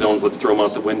 okay, we had zones, let's throw them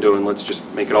out the window and let's just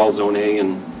make it all Zone A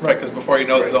and. right, because before you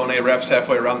know it, Zone A wraps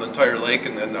halfway around the entire lake,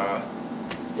 and then,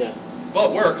 Yeah. well,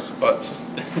 it works, but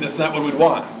that's not what we'd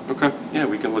want. Okay, yeah,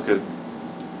 we can look at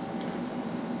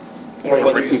Or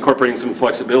whether you- incorporating some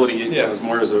flexibility, Yeah. as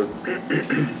more as a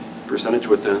percentage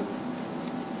with that.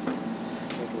 I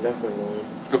can definitely go in.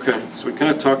 Okay, so we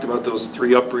kind of talked about those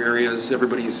three upper areas.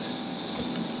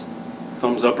 Everybody's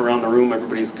thumbs up around the room.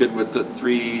 Everybody's good with the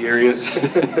three areas.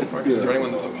 Is there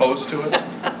anyone that's opposed to it?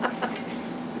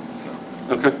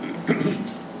 Okay.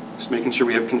 Just making sure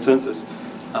we have consensus.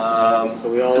 So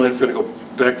we all And then like- we're going to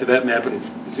go back to that map and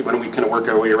see, why don't we kind of work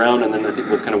our way around, and then I think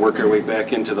we'll kind of work our way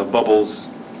back into the bubbles.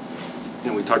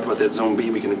 We talked about that Zone B,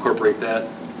 we can incorporate that.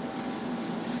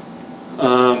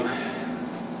 Wow,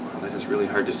 that is really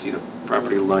hard to see the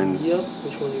property lines. Yep,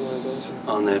 which one do you wanna go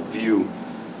to? On that view.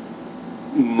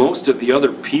 Most of the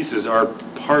other pieces are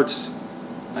parts,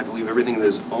 I believe everything that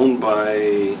is owned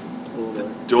by the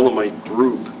Dolomite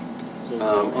group,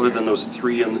 other than those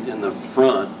three in the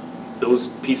front. Those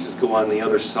pieces go on the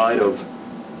other side of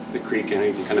the creek, and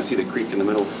you can kind of see the creek in the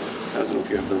middle. I don't know if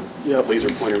you have the laser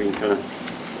pointer, you can kind of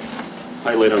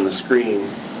highlight on the screen.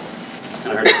 It's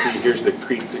kind of hard to see. Here's the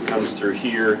creek that comes through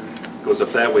here, goes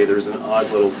up that way. There's an odd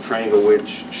little triangle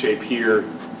wedge shape here.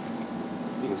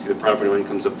 You can see the property line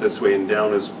comes up this way, and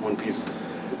down is one piece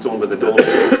that's owned by the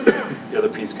Dolomite. The other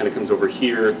piece kind of comes over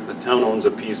here. The town owns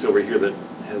a piece over here that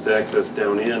has access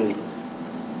down in.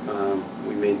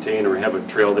 We maintain or have a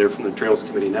trail there from the Trails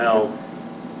Committee now.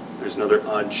 There's another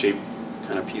odd shaped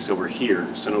kind of piece over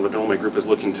here. So now the Dolomite group is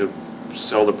looking to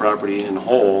sell the property in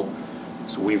whole.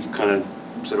 So we've kind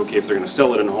of said, okay, if they're going to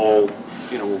sell it in whole,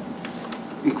 we'll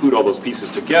include all those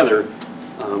pieces together.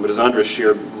 But as Andres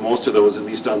shared, most of those, at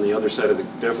least on the other side of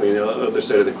definitely on the other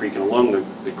side of the creek and along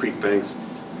the creek banks,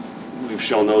 we've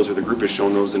shown those, or the group has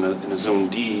shown those in a Zone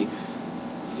D.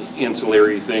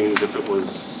 Ancillary things, if it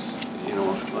was,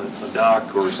 a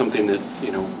dock or something that,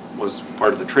 was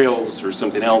part of the trails or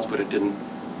something else, but it didn't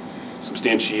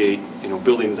substantiate,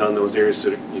 buildings on those areas,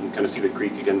 so that you can kind of see the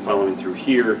creek again following through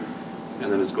here.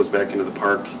 And then as it goes back into the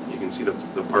park, you can see the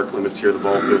park limits here, the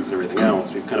ball fields and everything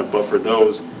else. We've kind of buffered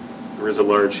those. There is a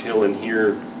large hill in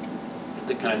here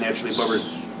that kind of naturally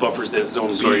buffers that Zone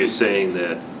B. So are you saying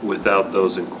that without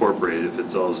those incorporated, if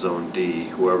it's all Zone D,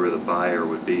 whoever the buyer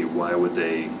would be, why would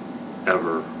they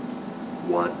ever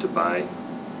want to buy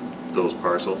those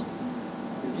parcels?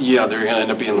 Yeah, they're going to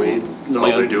end up being All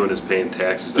they're doing is paying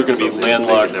taxes They're on going to be something that they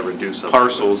landlocked could never do something.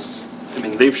 parcels. I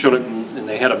mean, they've shown it, and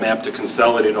they had a map to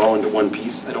consolidate all into one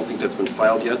piece. I don't think that's been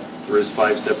filed yet. There is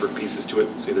 5 separate pieces to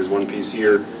it. See, there's one piece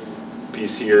here,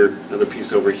 another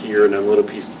piece over here, and a little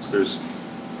piece. So there's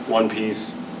one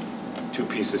piece, 2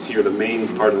 pieces here. The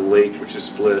main part of the lake, which is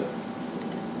split.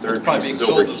 Third probably piece being is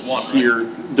over sold as one, right? here.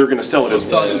 They're going to sell it So as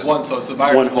it's selling as one, so it's the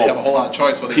buyer one doesn't really have a whole whole lot of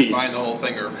choice whether he's piece. buying the whole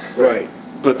thing or. Right.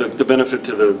 But the benefit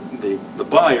to the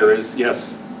buyer is,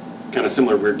 yes, kind of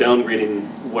similar. We're downgrading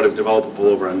what is developable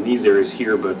over on these areas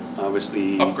here, but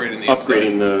obviously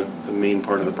Upgrading the main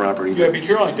part of the property. Yeah, but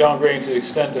you're only downgrading to the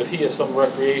extent that he has some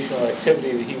recreational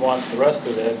activity that he wants the rest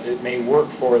of that, it may work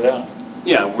for them.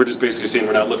 Yeah, we're just basically saying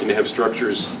we're not looking to have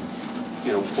structures,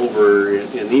 over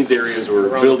in these areas or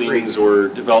Around the buildings or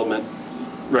development,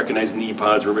 recognizing the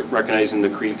E-pods, or recognizing the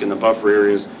creek and the buffer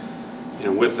areas.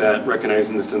 With that,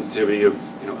 recognizing the sensitivity of,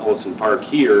 Ellison Park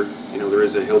here, there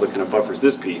is a hill that kind of buffers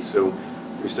this piece. So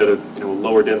we've set a,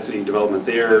 lower density development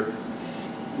there.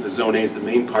 The Zone A is the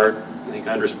main part. I think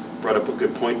Andres brought up a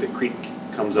good point. The creek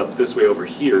comes up this way over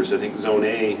here. So I think Zone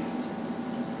A,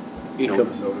 you know,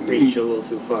 Reached a little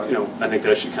too far. you know, I think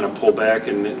that should kind of pull back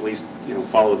and at least, you know,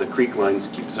 follow the creek lines,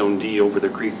 keep Zone D over the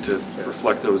creek to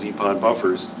reflect those EPOD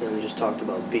buffers. And we just talked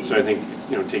about B. So I think,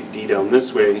 you know, take D down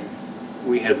this way.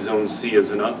 We had Zone C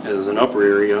as an upper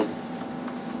area,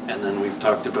 and then we've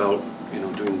talked about, you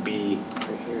know, doing B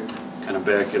Right here. kind of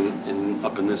back and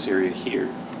up in this area here.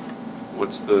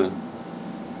 What's the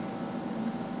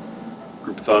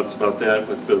group thoughts about that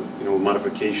with the, you know,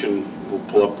 modification? We'll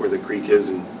pull up where the creek is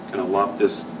and kind of lop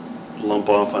this lump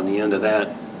off on the end of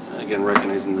that. Again,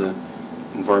 recognizing the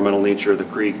environmental nature of the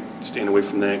creek, staying away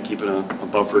from that, keeping a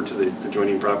buffer to the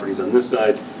adjoining properties on this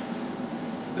side.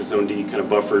 The Zone D kind of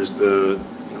buffers the,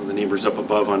 you know, the neighbors up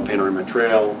above on Panorama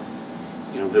Trail.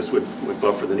 You know, this would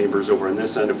buffer the neighbors over on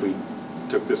this end. If we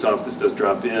took this off, this does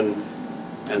drop in.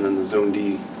 And then the Zone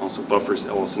D also buffers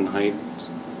Ellison Heights,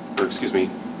 or excuse me,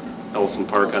 Ellison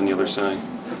Park on the other side.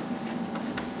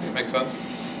 Makes sense.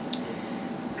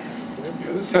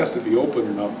 Yeah, this has to be open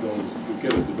enough, though, to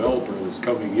get a developer that's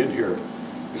coming in here.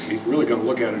 If he's really gonna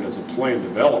look at it as a planned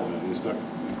development, he's not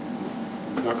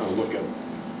gonna look at,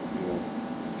 you know,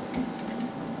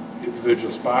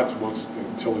 individual spots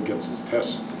until he gets his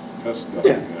test done.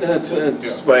 Yeah, that's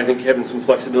why I think having some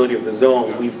flexibility of the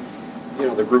zone, we've, you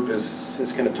know, the group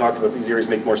has kind of talked about these areas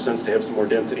make more sense to have some more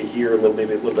density here,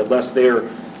 maybe a little bit less there.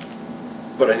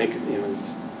 But I think, you know,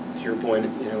 to your point,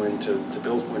 you know, and to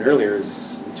Bill's point earlier,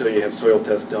 is until you have soil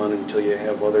tests done, until you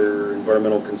have other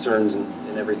environmental concerns and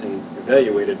everything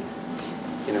evaluated,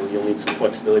 you know, you'll need some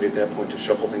flexibility at that point to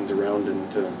shuffle things around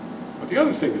and to... But the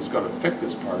other thing that's gonna affect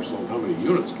this parcel and how many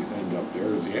units could end up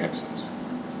there is the access.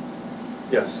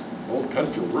 Yes. Old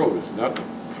Penfield Road is not the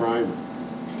prime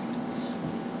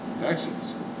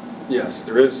access. Yes,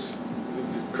 there is.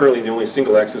 Currently, the only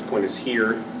single access point is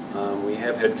here. We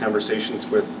have had conversations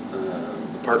with the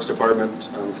Parks Department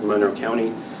from Monroe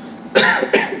County.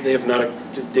 They have not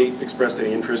to date expressed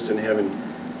any interest in having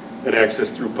an access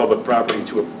through public property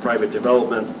to a private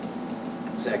development.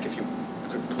 Zach, if you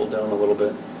could pull down a little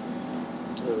bit.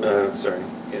 Sorry,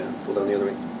 yeah, pull down the other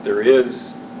way. There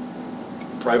is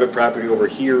private property over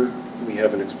here. We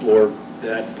haven't explored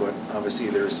that, but obviously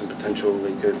there's some potential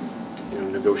they could, you know,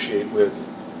 negotiate with,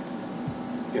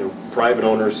 you know, private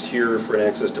owners here for an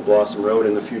access to Blossom Road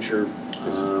in the future.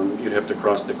 You'd have to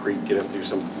cross the creek, you'd have to do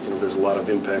some, you know, there's a lot of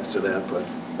impacts to that, but.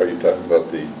 Are you talking about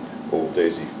the old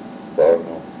Daisy Flour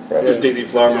Mill? There's Daisy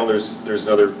Flour Mill, there's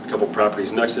another couple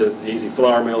properties. Next to the Daisy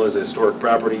Flour Mill is a historic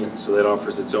property, so that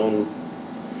offers its own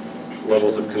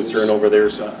levels of concern over there.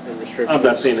 So I'm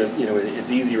not saying that, you know,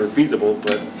 it's easy or feasible,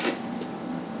 but,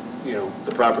 you know,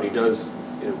 the property does,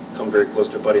 you know, come very close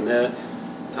to abutting that.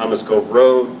 Thomas Cove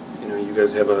Road, you know, you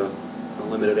guys have a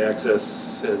limited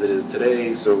access as it is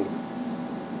today, so.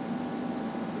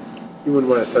 You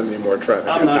wouldn't want to send any more traffic.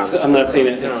 I'm not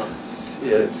saying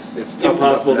it's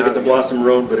impossible to get to Blossom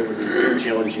Road, but it would be very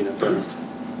challenging at best.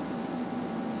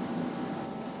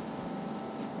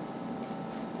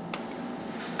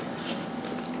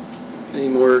 Any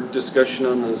more discussion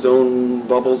on the zone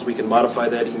bubbles? We can modify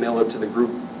that, email it to the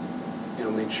group, you know,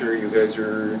 make sure you guys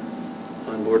are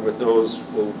on board with those.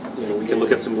 We'll, you know, we can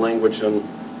look at some language on,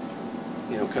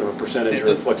 you know, kind of a percentage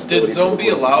or flexibility. Did Zone B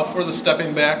allow for the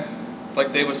stepping back?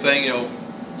 Like Dave was saying, you know,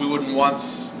 we wouldn't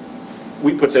want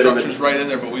we put that structures right in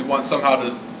there, but we want somehow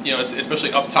to, you know,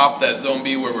 especially up top that Zone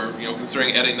B where we're, you know,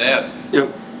 considering adding that.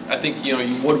 Yep. I think, you know,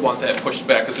 you would want that pushed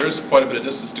back because there's quite a bit of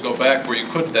distance to go back where you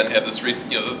could then have the three,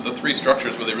 you know, the three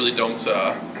structures where they really don't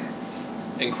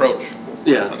encroach.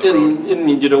 Yeah,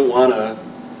 and you don't want to,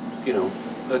 you know,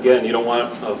 again, you don't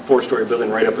want a four-story building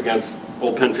right up against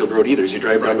Old Penfield Road either. As you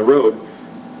drive down the road,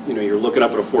 you know, you're looking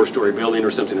up at a four-story building or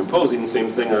something imposing.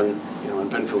 Same thing on, you know, on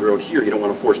Penfield Road here. You don't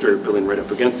want a four-story building right up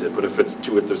against it. But if it's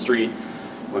two at the street,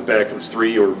 went back, it was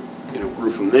three, or, you know, grew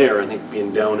from there. I think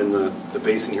being down in the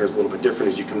basin here is a little bit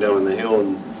different as you come down in the hill.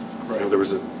 And, you know, there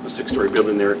was a six-story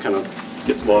building there. It kind of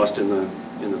gets lost in the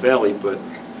valley. But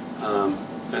I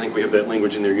think we have that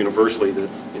language in there universally that,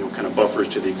 you know, kind of buffers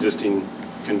to the existing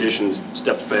conditions,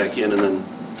 steps back in, and then,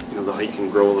 you know, the height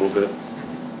can grow a little bit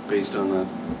based on the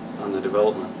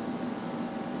development.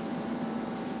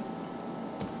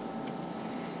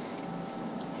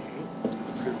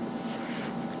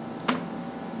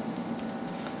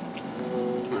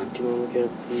 Do you want to look at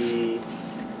the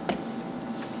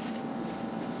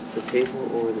table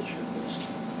or the checklist?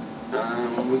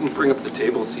 We can bring up the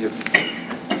table, see if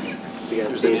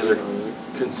there's any other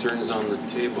concerns on the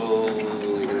table. You're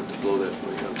going to have to blow that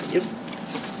way up. Yep.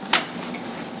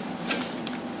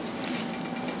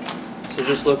 So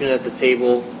just looking at the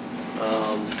table,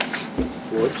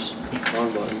 whoops,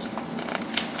 wrong buttons.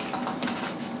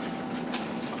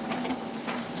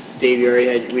 Dave, you already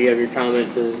had, we have your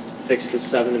comment to fix the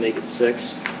 7 to make it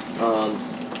 6.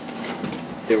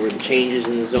 There were the changes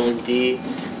in the Zone D,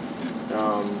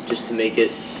 just to make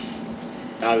it,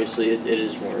 obviously it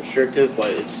is more restrictive, but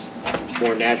it's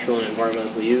more natural and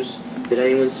environmental use. Did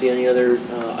anyone see any other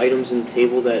items in the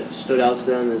table that stood out to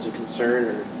them as a concern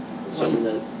or something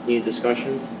that needed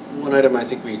discussion? One item I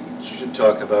think we should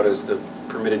talk about is the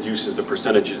permitted uses, the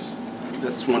percentages.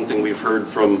 That's one thing we've heard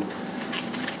from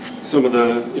some of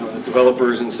the, the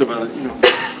developers and some of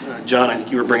the, John, I think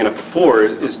you were bringing up before,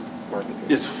 is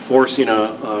forcing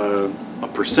a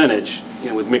percentage.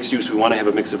 With mixed use, we want to have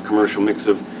a mix of commercial, mix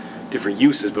of different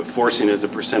uses, but forcing as a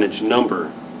percentage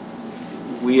number.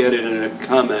 We added in a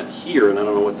comment here, and I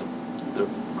don't know what the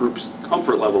group's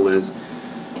comfort level is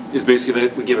basically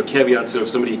that we give a caveat, so if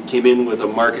somebody came in with a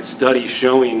market study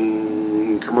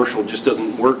showing commercial just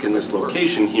doesn't work in this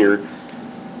location here,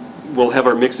 we'll have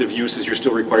our mix of uses. You're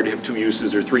still required to have 2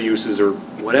 uses or 3 uses or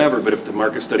whatever, but if the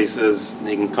market study says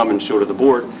they can come and show to the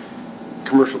board,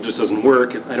 commercial just doesn't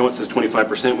work. I know it says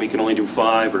 25%, we can only do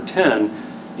 5 or 10.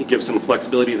 It gives some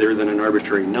flexibility there than an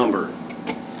arbitrary number.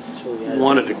 So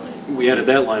We added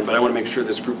that line, but I want to make sure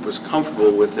this group was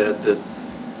comfortable with that.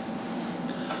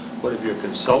 What have your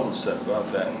consultants said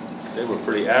about that? They were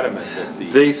pretty adamant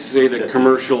that they say that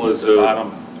commercial is a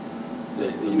bottom.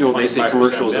 They say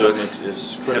commercial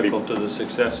is critical to the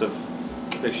success of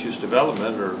mixed-use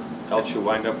development, or else you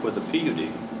wind up with a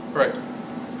PUD. Right.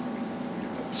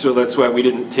 So that's why we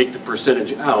didn't take the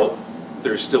percentage out.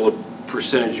 There's still a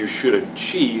percentage you should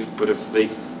achieve, but if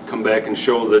they come back and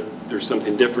show that there's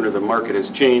something different or the market has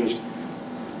changed,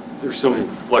 there's some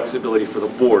flexibility for the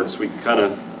board. So we kind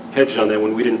of hedged on that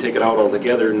when we didn't take it out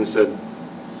altogether and said,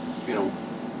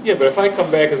 Yeah, but if I come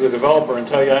back as a developer and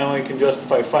tell you I only can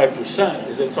justify 5%,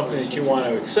 is that something that you want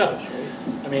to accept?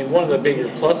 I mean, one of the bigger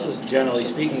pluses, generally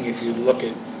speaking, if you look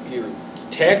at your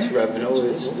tax revenue,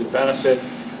 is the benefit,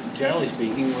 generally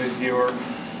speaking, with your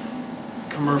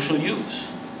commercial use.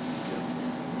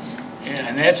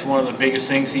 And that's one of the biggest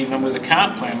things, even with the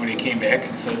comp plan, when he came back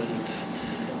and says it's,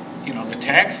 the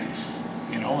taxes,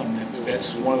 and if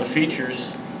that's one of the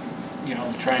features,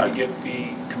 trying to get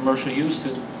the commercial use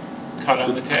to cut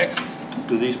on the taxes.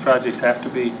 Do these projects have to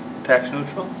be tax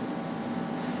neutral?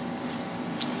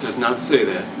 Does not say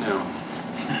that, no.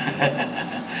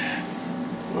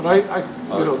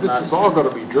 But this is all going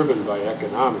to be driven by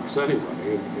economics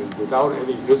anyway, and without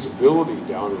any visibility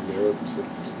down in there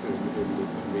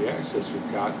and the access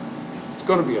you've got, it's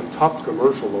going to be a tough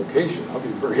commercial location, I'll be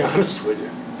very honest with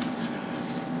you.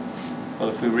 Well,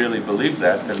 if we really believe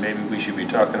that, then maybe we should be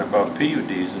talking about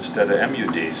PUDs instead of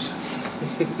MUDs.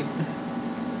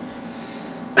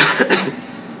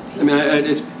 I mean,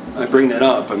 I bring that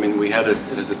up. I mean, we had it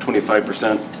as a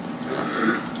 25%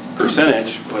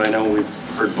 percentage, but I know we've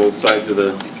heard both sides of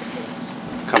the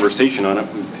conversation on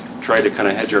it. We've tried to kind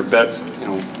of hedge our bets.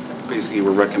 Basically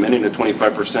we're recommending a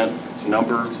 25%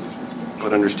 number,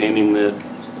 but understanding that,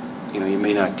 you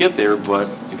may not get there, but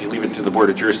if you leave it to the board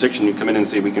of jurisdiction, you come in and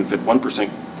say we can fit 1%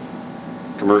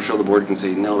 commercial, the board can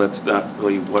say, no, that's not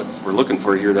really what we're looking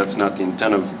for here. That's not the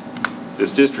intent of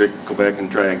this district. Go back and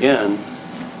try again.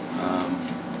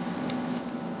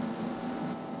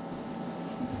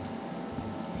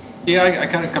 Yeah, I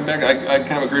kind of come back, I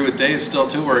kind of agree with Dave still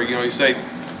too, where, you say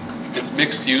it's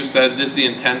mixed use, that is the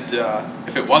intent.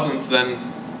 If it wasn't,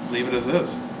 then leave it as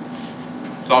is.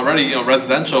 It's already,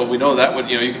 residential, we know that would,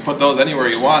 you can put those anywhere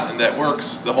you want, and that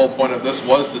works. The whole point of this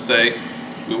was to say,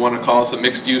 we want to call this a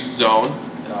mixed use zone.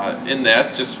 In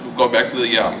that, just go back to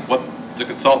the, what the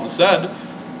consultant said,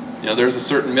 there's a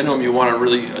certain minimum you want to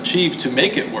really achieve to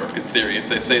make it work, in theory, if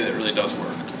they say that it really does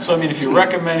work. So, I mean, if you're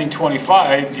recommending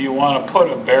 25, do you want to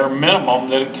put a bare minimum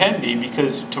that it can be?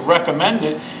 Because to recommend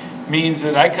it means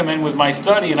that I come in with my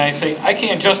study and I say, I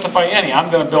can't justify any, I'm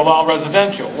going to build all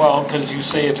residential. Well, because you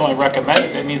say it's only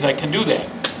recommended, that means I can do that.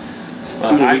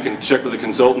 We can check with the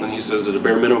consultant, and he says at a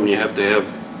bare minimum you have to have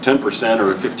 10%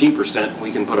 or 15%.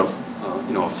 We can put a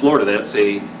floor to that,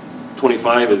 say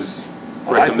 25 is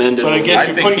recommended. But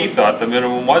I think he thought the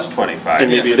minimum was 25.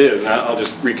 And maybe it is. I'll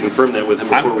just reconfirm that with him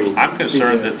before we... I'm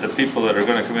concerned that the people that are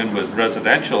going to come in with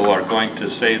residential are going to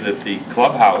say that the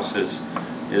clubhouse is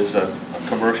a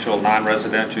commercial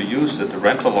non-residential use, that the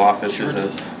rental office is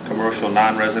a commercial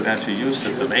non-residential use,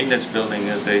 that the maintenance building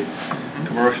is a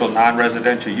commercial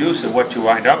non-residential use, and what you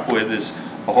wind up with is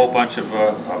a whole bunch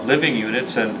of living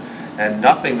units and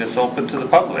nothing that's open to the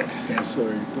public.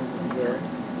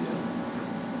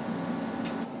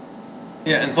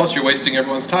 Yeah, and plus you're wasting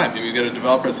everyone's time. You get a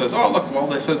developer that says, oh, look, well,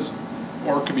 this says,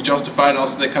 or it could be justified, and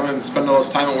also they come in and spend all this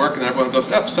time and work, and everyone goes,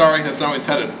 oh, sorry, that's not what we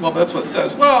intended. Well, that's what it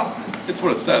says. Well, it's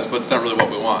what it says, but it's not really what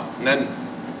we want. And then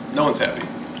no one's happy.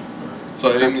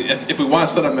 So I mean, if we want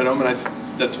to set a minimum, and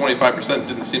that 25%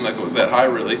 didn't seem like it was that high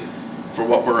really, for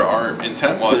what our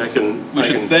intent was, we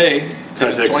should say if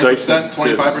it's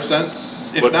 20%,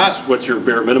 25%. If not, what's your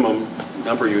bare minimum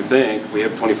number you think? We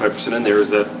have 25% in there. Is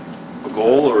that a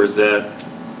goal, or is that,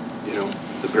 you know,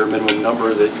 the bare minimum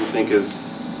number that you think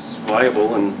is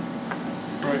viable? And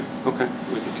right. Okay,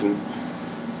 we can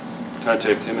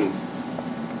contact him and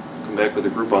come back with a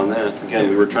group on that. Again,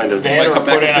 we were trying to. They had to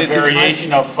put in a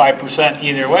variation of 5%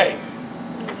 either way.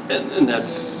 And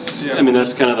that's, I mean,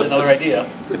 that's kind of another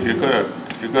idea. If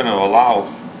you're gonna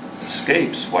allow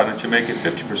escapes, why don't you make it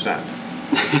 50%?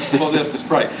 Well, that's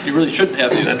right. You really shouldn't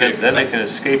have the escape. Then they can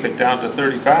escape it down to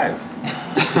 35.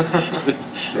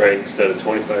 Right, instead of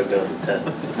 25 down to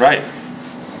 10. Right.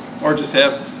 Or just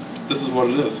have, this is what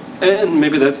it is. And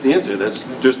maybe that's the answer. That's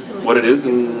just what it is,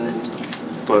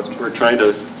 but we're trying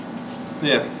to.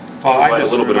 Yeah. Well, I provide just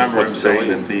a little bit of remember him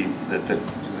saying flexibility.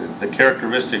 that the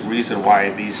characteristic reason why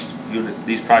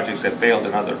these projects have failed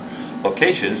in other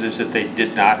locations is that they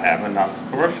did not have enough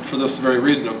commercial. For this very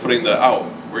reason of putting that out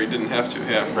where you didn't have to,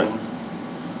 yeah. Right.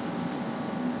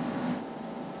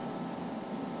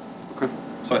 Okay.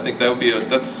 So I think that would be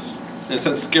that's in a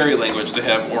sense scary language to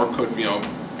have, or could, you know,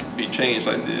 be changed.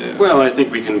 Like Well, I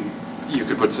think you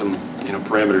could put some, you know,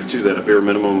 parameters to that, a bare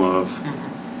minimum of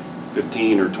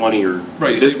 15 or 20 or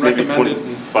right, maybe recommended,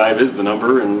 25 is the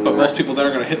number. And but most people then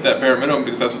are going to hit that bare minimum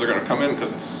because that's what they're going to come in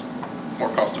because it's more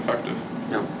cost effective.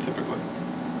 Yeah. Typically.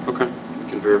 Okay, we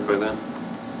can verify that.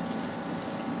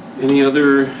 Any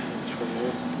other?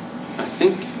 I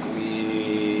think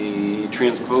we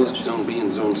transposed Zone B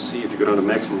and Zone C. If you go down to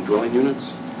maximum dwelling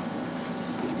units,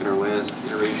 I think in our last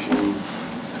iteration,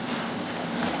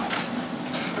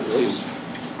 there's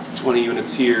 20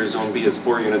 units here. Zone B is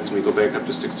 4 units, and we go back up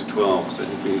to 6 to 12. So I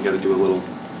think we got to do a little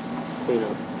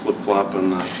flip flop on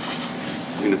the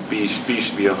unit B. B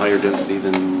should be a higher density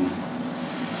than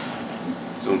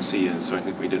Zone C is. So I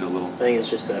think we did a little. I think it's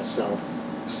just that cell.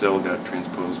 Cell got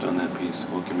transposed on that piece,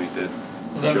 so we can make that.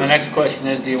 Well, then the next question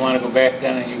is, do you want to go back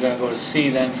then and you're going to go to C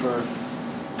then for,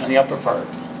 on the upper part?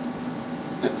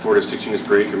 At 4 to 6 units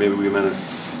per acre, maybe we meant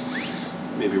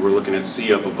maybe we're looking at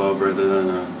C up above rather than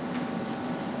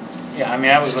Yeah, I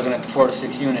mean, I was looking at the 4 to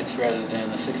 6 units rather than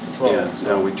the 6 to 12. yeah,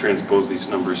 now we transpose these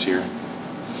numbers here.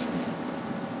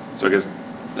 So I guess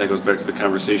that goes back to the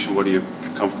conversation, what are you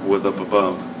comfortable with up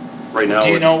above? Right now, Do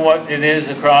you know what it is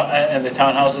across, and the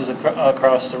townhouses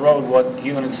across the road, what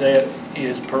units it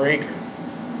is per acre?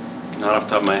 Not off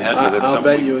the top of my head, but that's I'll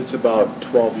something. bet you it's about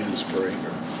 12 units per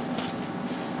acre.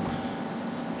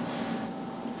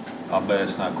 I'll bet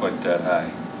it's not quite that high.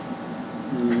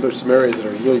 There's some areas that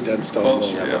are really dense down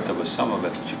Close, below. Yeah, but there was some of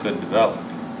it that you couldn't develop.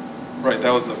 Right.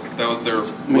 That was their.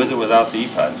 With or without the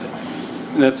E-pods in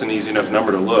it. That's an easy enough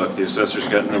number to look. The assessor's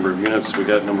got a number of units, we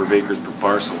got a number of acres per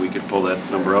parcel, we could pull that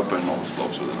number up and All the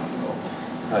slopes within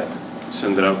undeveloped. Right.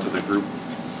 send it out to the group.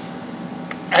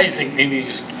 I think maybe you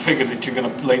just figure that you're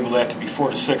going to label that to be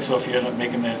 4 to 6, so if you end up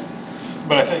making that.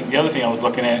 But I think the other thing I was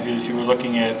looking at is you were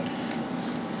looking at,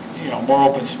 you know, more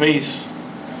open space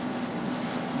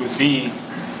with B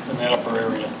in that upper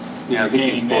area. Yeah, I think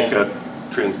these Gaining both that.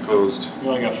 got transposed. You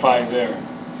only got 5 there.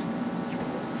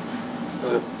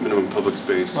 Minimum public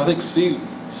space. Well, I think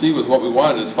C was what we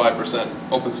wanted is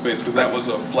 5% open space because that was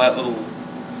a flat little,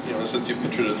 you know, in a sense you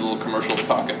pictured it as a little commercial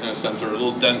pocket in a sense, or a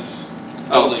little dense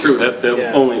building. Oh, true, that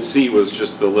Yeah. only C was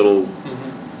just the little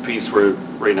piece where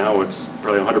right now it's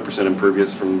probably 100%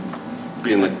 impervious from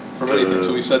being like. From anything,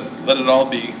 so we said, let it all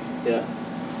be. Yeah.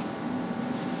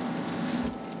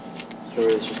 So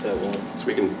it's just that one. So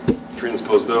we can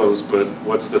transpose those, but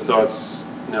what's the thoughts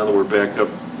now that we're back up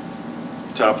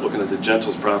top looking at the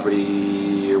Gentles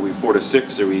property? Are we 4 to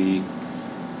 6? Are we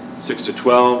 6 to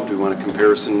 12? Do we want a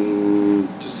comparison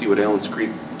to see what Allen's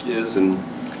Creek is? And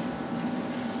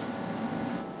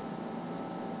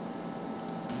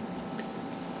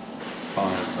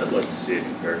I'd like to see a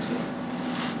comparison.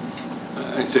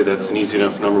 I say that's an easy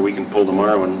enough number we can pull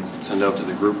tomorrow and send out to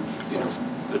the group. You know,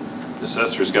 the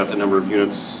assessor's got the number of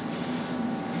units.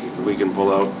 We can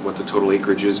pull out what the total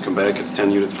acreage is, come back, it's 10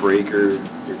 units per acre.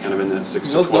 You're kind of in that 6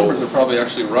 to 12. Those numbers are probably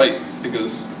actually right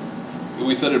because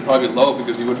we said it'd probably be low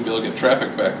because you wouldn't be able to get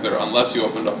traffic back there unless you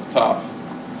opened up the top.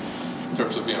 In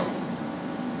terms of, you know,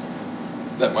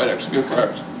 that might actually be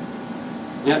correct.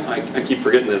 Yeah, I keep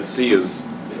forgetting that C is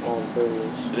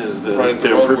the Right at the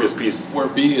the road impervious piece. where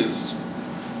B is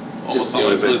almost, Yeah, you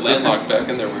know, it's really but- landlocked back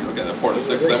in there when you're looking at 4 to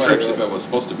 6. That might actually be what it's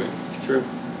supposed to be. True.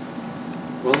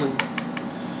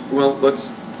 Well,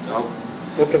 let's,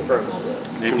 We'll confirm all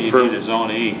that. Maybe you Confirm. need a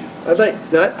zone E.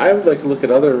 I would like to look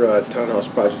at other townhouse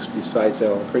projects besides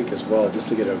Allen Creek as well, just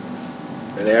to get an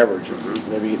average of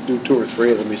maybe do 2 or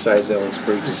 3 of them besides Allen's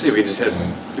Creek. I see we just had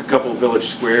a couple Village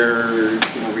Square,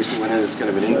 recently went in, it's kind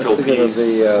of an infill piece.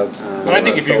 But I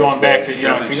think if you're going back to, if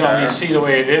you're going to see the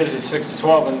way it is, it's 6 to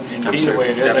 12, and B the way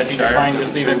it is, I think you're fine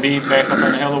just leaving B back up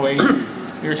on the hill the way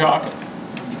you're talking.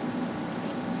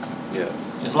 Yeah.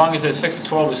 As long as that 6 to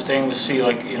 12 is staying with C,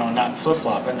 like, not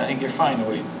flip-flopping, I think you're fine the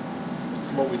way,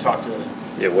 what we talked earlier.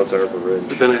 Yeah, what's Arbor Ridge?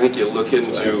 But then I think you look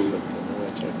into,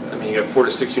 I mean, you got 4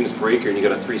 to 6 units per acre and you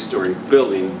got a 3-story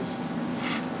building.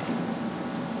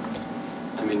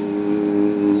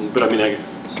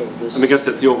 I guess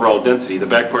that's the overall density. The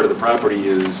back part of the property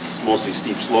is mostly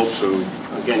steep slope, so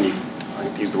again, I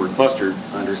have to use the word cluster,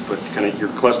 Anders, but kind of you're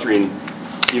clustering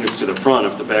units to the front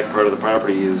if the back part of the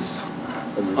property is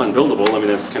unbuildable. I mean,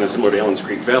 that's kind of similar to Allen's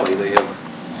Creek Valley. They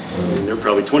have, they're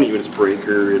probably 20 units per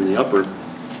acre in the upper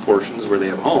portions where they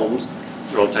have homes.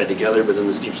 They're all tied together, but then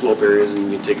the steep slope areas,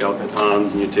 and you take out the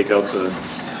ponds, and you take out the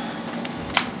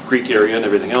creek area and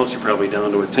everything else, you're probably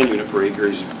down to a 10 unit per acre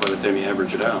by the time you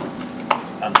average it out.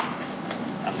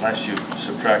 Unless you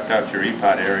subtract out your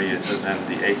EPOD areas and then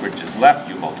the acreage is left,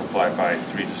 you multiply by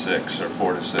 3 to 6 or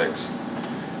 4 to 6.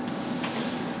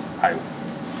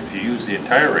 If you use the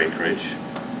entire acreage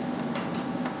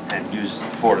and use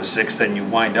 4 to 6, then you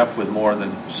wind up with more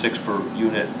than 6 per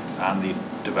unit on the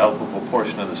developable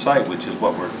portion of the site, which is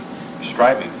what we're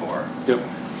striving for. Yep.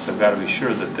 So I've got to be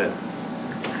sure that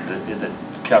in the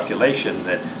calculation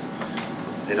that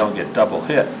they don't get double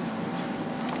hit,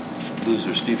 lose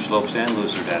their steep slopes and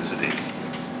lose their density.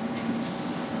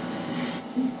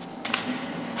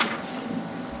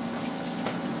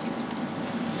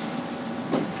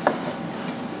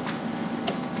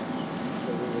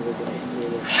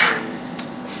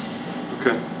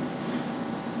 Okay.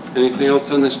 Anything else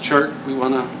on this chart we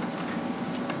want to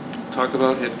talk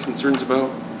about, had concerns about?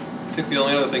 I think the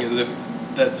only other thing is if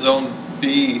that zone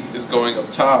B is going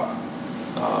up top,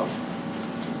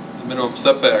 the minimum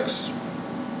setbacks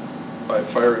by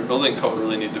fire and building code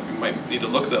really might need to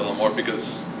look at that a little more,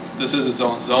 because this is its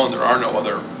own zone. There are no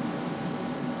other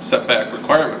setback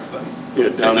requirements then. Yeah,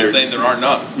 down there, saying there are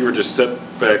none. You were just set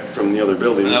back from the other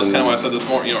buildings. And that's kind of what I said this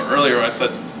morning, earlier I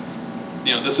said,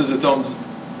 this is its own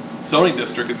zoning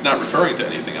district. It's not referring to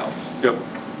anything else. Yep.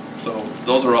 So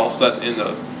those are all set in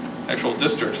the actual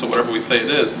district. So whatever we say it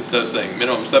is, instead of saying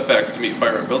minimum setbacks to meet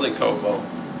fire and building code, well,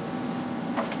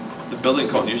 the building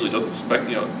code usually doesn't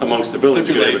amongst the buildings,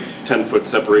 you have a 10-foot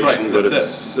separation, right, but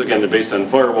it's again based on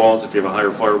firewalls. If you have a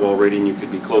higher firewall rating, you could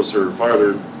be closer or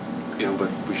farther, but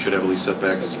we should have at least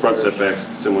setbacks, front setbacks,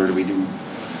 similar to we do,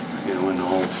 in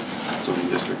all zoning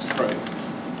districts. Right.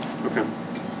 Okay.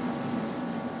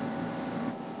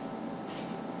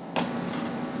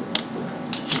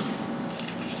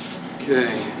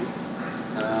 Okay.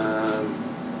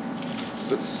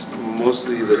 That's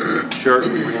mostly the chart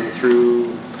we ran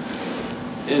through.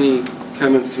 Any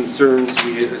comments, concerns?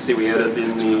 I see we added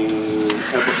in the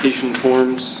application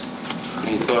forms.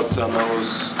 Any thoughts on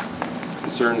those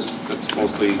concerns? That's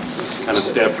mostly kind of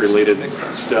staff-related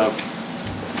stuff.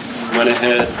 Went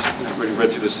ahead, already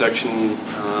read through the section.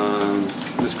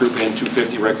 This group and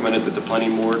 250 recommended that the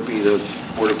planning board be the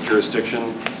board of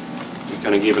jurisdiction. We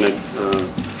kind of gave it a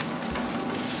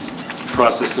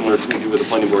process similar to what we do with the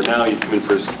planning board now. You come in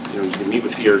first, you can meet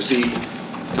with PRC,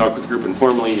 talk with the group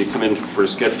informally, you come in for a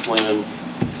sketch plan,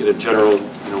 get a general,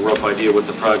 rough idea what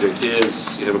the project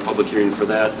is, you have a public hearing for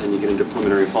that, then you get into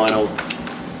preliminary final.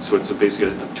 So it's basically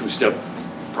a 2-step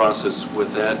process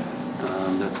with that.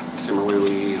 That's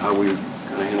similarly how we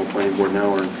kind of handle planning board now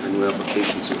or new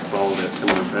applications, so we follow that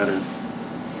similar pattern.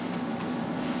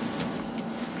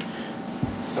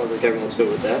 Sounds like everyone's good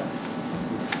with that.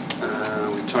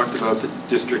 We talked about the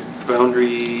district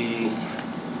boundary.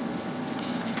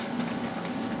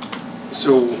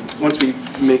 So once we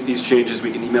make these changes,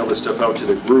 we can email this stuff out to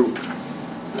the group.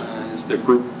 Is the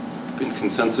group in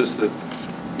consensus that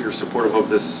you're supportive of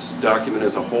this document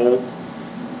as a whole?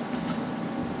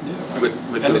 Yeah.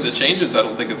 With I think the changes, I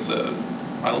don't think it's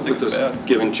bad.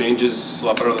 Given changes, it's a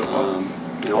lot better than it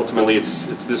was. Ultimately, it's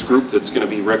this group that's going to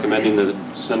be recommending that it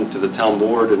send it to the town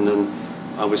board, and then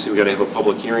obviously we got to have a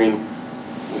public hearing.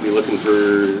 We'll be looking for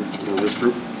this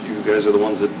group. You guys are the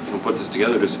ones that put this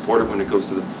together to support it when it goes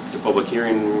to the public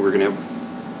hearing. We're going to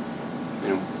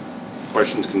have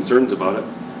questions, concerns about it.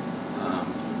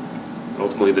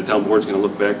 Ultimately, the town board's going to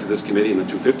look back to this committee and the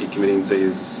 250 committee and say,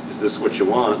 is this what you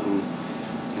want? And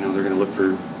they're going to look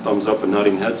for thumbs up and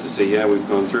nodding heads to say, yeah, we've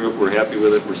gone through it, we're happy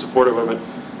with it, we're supportive of it.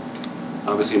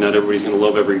 Obviously, not everybody's going to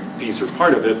love every piece or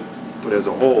part of it, but as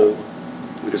a whole,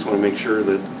 we just want to make sure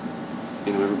that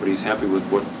you know, everybody's happy with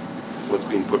what's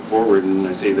being put forward, and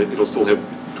I say that it'll still have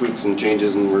tweaks and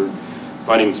changes, and we're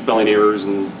finding spelling errors,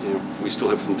 and, you know, we still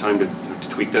have some time to, you know, to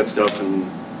tweak that stuff, and,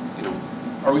 you know.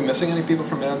 Are we missing any people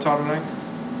from Manitou tonight?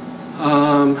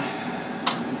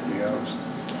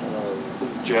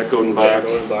 Jack Odenbach. Jack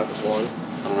Odenbach is one.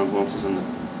 I don't know who else is on the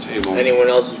table. Anyone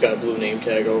else who's got a blue name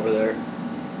tag over there?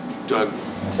 Doug.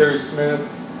 Terry Smith,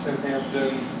 Tim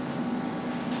Hampton,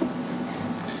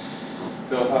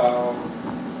 Bill Howe,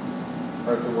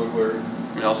 Arthur Woodward.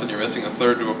 I mean, all of a sudden you're missing a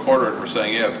third to a quarter, and we're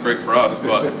saying, yeah, it's great for us,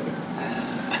 but.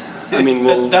 I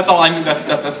mean, that's all I mean.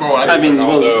 That's more what I mean,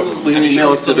 we'll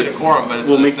email it to the quorum, but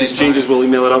we'll make these changes. We'll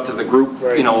email it out to the group.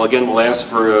 Right. You know, again, we'll ask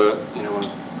for a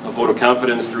vote of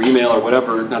confidence through email or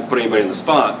whatever. Not to put anybody in the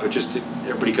spot, but just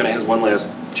everybody kind of has one last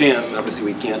chance. Obviously,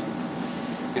 we can't,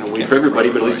 you know, wait for everybody.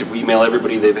 But at least if we email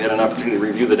everybody, they've had an opportunity to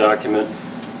review the document.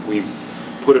 We've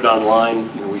put it online.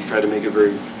 You know, we've tried to make it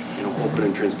very, you know, open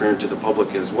and transparent to the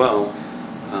public as well.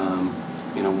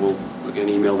 You know, we'll again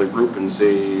email the group and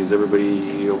say, is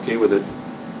everybody okay with it?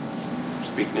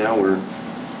 Speak now or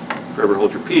forever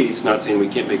hold your peace. Not saying we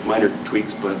can't make minor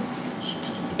tweaks, but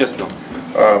yes, Bill.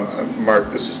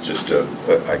 Mark, this is just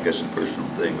I guess a personal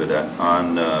thing, but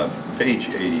on page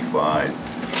 85,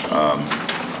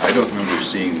 I don't remember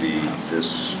seeing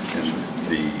this in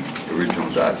the original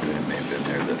document. It may have been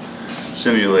there. The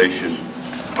simulation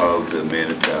of the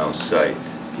Manitou site.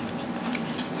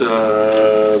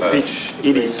 Page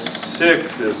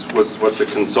 86 was what the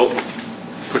consultant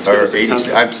put together. Or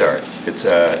 86, I'm sorry. It's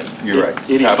you're right.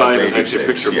 85 is actually a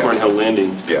picture of yeah. Cornhill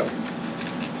Landing. Yeah.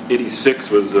 86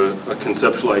 was a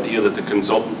conceptual idea that the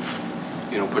consultant,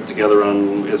 you know, put together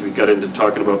on as we got into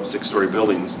talking about 6-story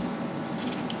buildings.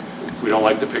 If we don't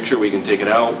like the picture, we can take it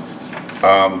out.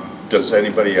 Does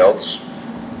anybody else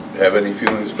have any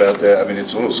feelings about that? I mean,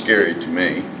 it's a little scary to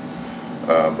me,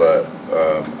 but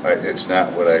it's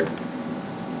not what I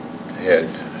had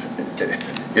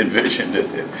envisioned.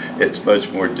 It's much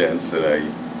more dense than I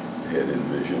had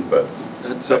envisioned, but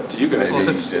that's up to you guys. Well,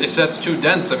 if that's too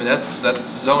dense, I mean, that's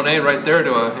zone A right there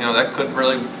to a, you know, that couldn't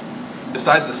really,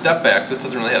 besides the step backs, this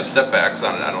doesn't really have step backs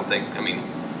on it, I don't think. I mean.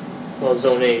 Well,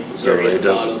 zone A. Zone A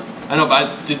doesn't. I know,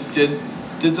 but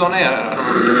did zone A? I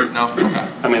don't remember. No? Okay.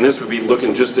 I mean, this would be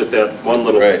looking just at that one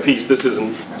little Right. piece. This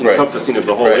isn't Right. encompassing of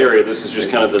the whole Right. area. This is just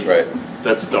kind of the, Right.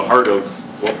 that's the heart of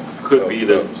what could be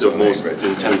the Zone A, most right.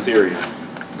 intense area.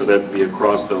 So that'd be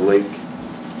across the lake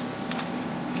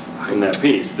in that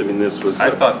piece. I mean, this was.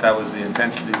 I thought that was the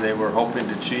intensity they were hoping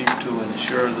to achieve to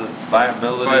ensure the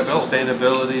viability and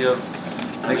sustainability of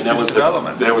I mean, mixed-use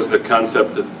development. that was the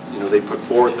concept that, you know, they put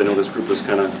forth. I know this group was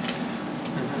kind of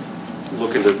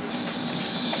looking to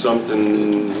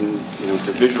something, you know,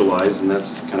 to visualize, and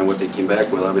that's kind of what they came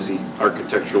back with. Obviously,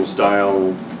 architectural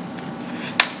style,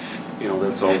 you know,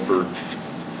 that's all for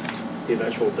The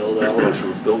eventual the build out.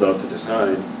 eventual build out to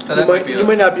decide. You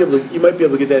might not be able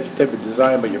to get that type of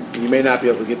design, but you may not be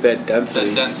able to get that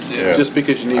density. Dense, yeah. Just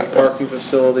because you need parking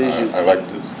facilities, I like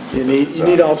this. you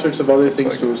need all sorts of other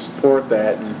things to support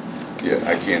that. And Yeah,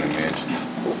 I can't imagine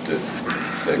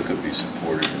that could be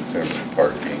supported in terms of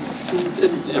parking.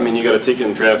 I mean, you got to take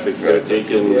in traffic, you got to take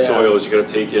in Yeah. soils, you got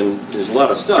to take in, there's a lot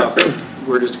of stuff.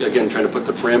 We're just, again, trying to put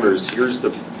the parameters. Here's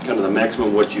the, kind of the maximum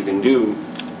of what you can do.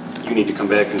 You need to come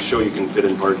back and show you can fit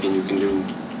in parking, you can do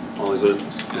all these other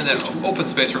things. And then open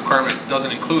space requirement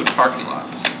doesn't include parking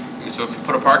lots. I mean, so if you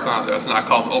put a parking lot there, it's not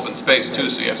called open space too,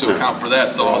 so you have to account for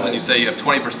that. So all of a sudden you say you have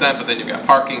 20%, but then you've got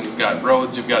parking, you've got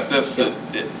roads, you've got this. It,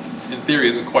 in theory,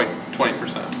 isn't quite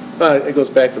 20%. it goes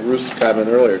back to Ruth's comment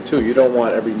earlier too. You don't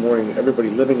want every morning everybody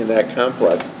living in that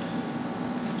complex,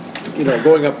 you know,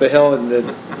 going up the hill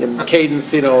in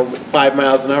cadence, you know, 5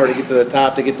 miles an hour to get to the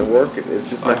top to get to work. It's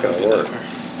just not going to work.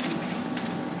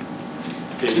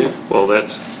 Well,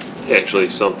 that's actually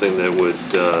something that would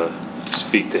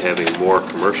speak to having more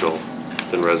commercial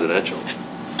than residential.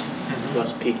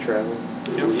 Less peak travel.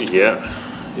 Yeah,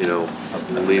 you know,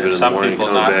 leave it in the morning,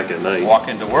 come back at night.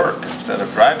 Walking to work instead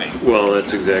of driving. Well,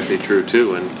 that's exactly true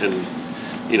too, and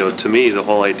you know, to me, the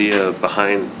whole idea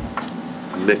behind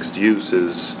mixed use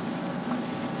is,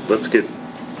 let's get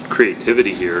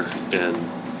creativity here and,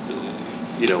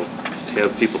 you know,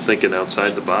 have people thinking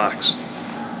outside the box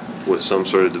with some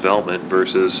sort of development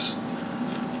versus,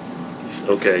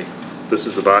 okay, this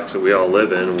is the box that we all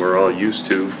live in and we're all used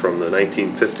to from the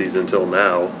 1950s until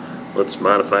now. Let's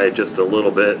modify it just a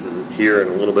little bit and here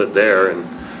and a little bit there, and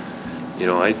you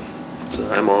know,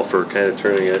 I'm all for kind of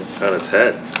turning it on its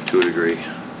head to a degree.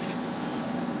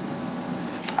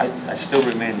 I still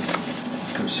remain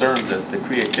concerned that the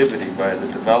creativity by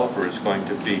the developer is going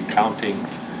to be counting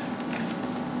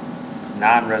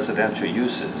non-residential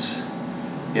uses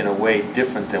in a way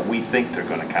different than we think they're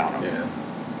gonna count them.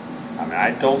 I mean,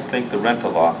 I don't think the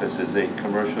rental office is a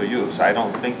commercial use. I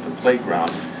don't think the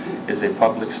playground is a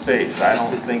public space. I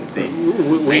don't think the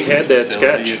We had that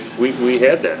facility sketch. is- We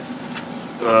had that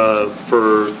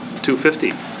for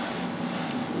 250.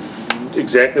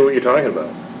 Exactly what you're talking about.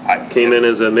 Came in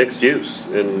as a mixed use,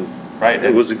 and Right.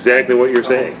 it was exactly what you're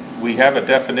saying. We have a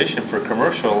definition for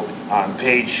commercial on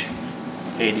page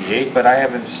 88, but I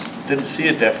didn't see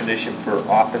a definition for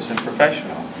office and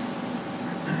professional.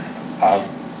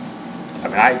 I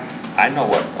mean, I know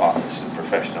what office and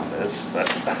professional is,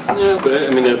 but. Yeah, but I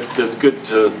mean, that's good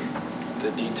to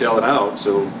detail it out,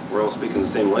 so we're all speaking the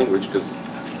same language, because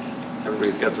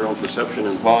everybody's got their own perception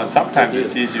and. Well, and sometimes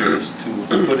it's easier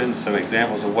to put in some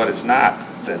examples of what it's not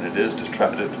than it is to try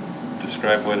to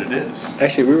describe what it is.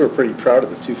 Actually, we were pretty proud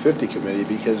of the 250 committee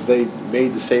because they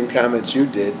made the same comments you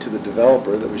did to the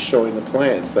developer that was showing the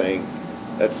plan, saying,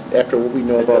 that's, after what we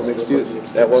know about mixed use,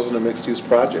 that wasn't a mixed use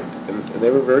project. And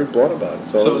they were very blunt about it,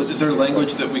 So is there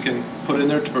language that we can put in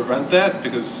there to prevent that?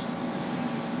 Because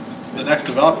the next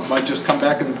developer might just come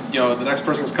back and, you know, the next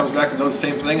person comes back and does the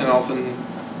same thing, and all of a sudden,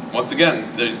 once again,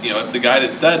 you know, if the guy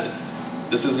that said,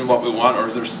 this isn't what we want, or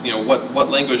is there, you know, what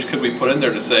language could we put in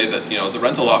there to say that, you know, the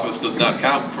rental office does not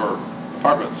count for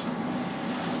apartments?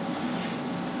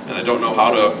 And I don't know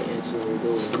how to,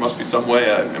 there must be some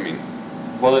way, I mean,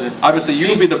 Well, obviously you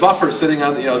would be the buffer sitting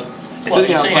on the, you know,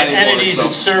 sitting on the planning board, Entities so.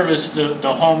 that service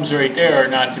the homes right there are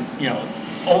not, you know,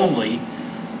 only.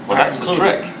 well, that's the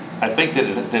trick. I think that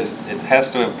it has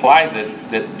to imply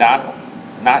that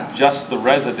not just the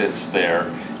residents there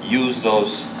use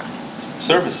those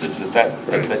services,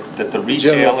 that the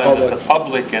retail and that the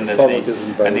public and that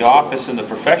the office and the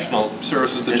professional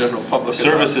Services the general public.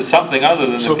 service is something other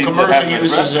than the So people that have commercial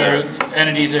an address uses are there.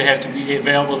 entities that have to be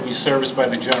available to be serviced by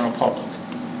the general public.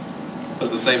 But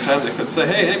at the same time, they could say,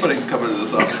 hey, anybody can come into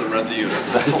this office and rent a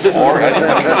unit. Or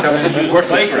anybody can come in and use the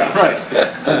playground. Right,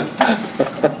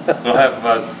 They'll have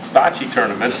bocce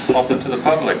tournaments open to the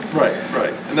public.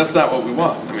 right. And that's not what we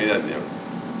want. I mean, you know,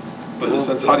 but in a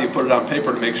sense, how do you put it on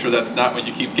paper to make sure that's not what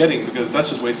you keep getting? Because that's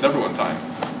just wastes everyone's time.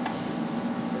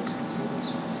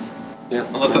 Yeah.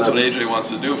 Unless that's what AJ wants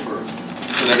to do for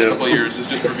the next couple of years, is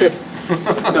just review.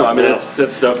 No, I mean,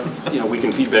 that's stuff, you know, we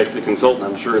can feedback to the consultant.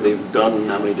 I'm sure they've done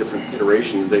how many different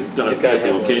iterations. They've done it at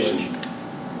different locations.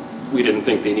 We didn't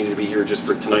think they needed to be here just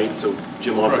for tonight, so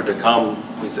Jim offered to come.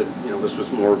 We said, you know, this was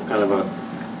more of kind of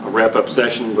a wrap-up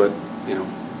session, but, you know,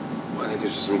 I think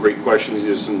there's just some great questions.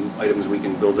 There's some items we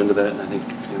can build into that, and I think,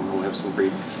 you know, we'll have some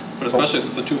great. But especially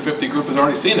since the 250 group has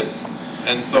already seen it.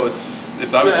 And so it's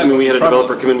obviously. I mean, we had a prevalent.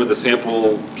 developer come in with a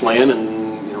sample plan,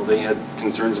 and, you know, they had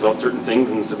concerns about certain things,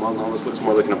 and said, well, no, this looks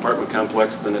more like an apartment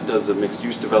complex than it does a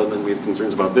mixed-use development. We have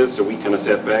concerns about this, so we kind of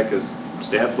sat back as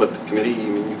staff, let the committee, I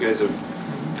mean, you guys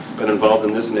have been involved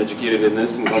in this and educated in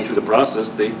this and gone through the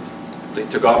process. They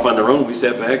took off on their own. We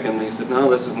sat back and they said, no,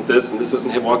 this isn't this, and this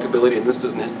doesn't have walkability, and this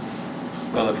doesn't have.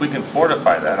 Well, if we can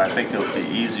fortify that, I think it'll be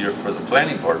easier for the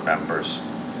planning board members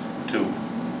to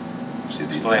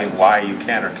explain why you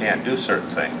can or can't do certain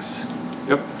things.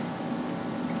 Yep.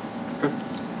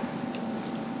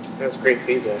 That's great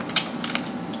feedback.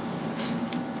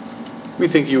 We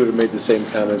think you would have made the same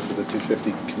comments that the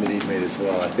 250 committee made as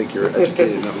well. I think you're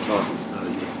educated enough about this now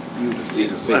that you to see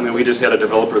the same. I mean, we just had a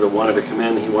developer that wanted to come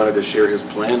in. He wanted to share his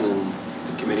plan, and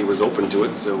the committee was open to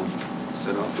it. So I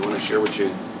said, oh, if you want to share what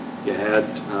you had.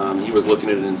 He was looking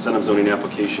at an incentive zoning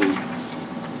application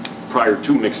prior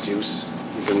to mixed use.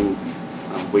 He's been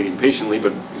waiting patiently,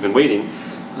 but he's been waiting,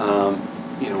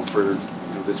 you know, for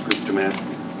this group to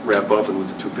wrap up and with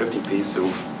the 250 piece. So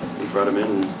we brought him in,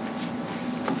 and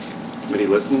the committee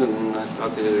listened, and I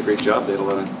thought they did a great job. They had a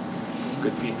lot of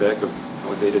good feedback of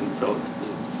how they didn't felt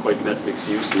quite met mixed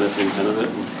use and met the intent of it.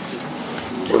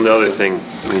 Well, the other thing,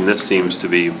 I mean, this seems to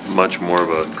be much more of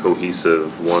a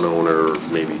cohesive one owner,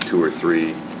 maybe 2 or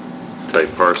 3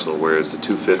 type parcel, whereas the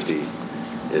 250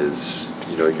 is,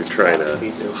 you know, you're trying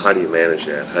to, how do you manage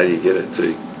that? How do you get it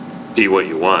to be what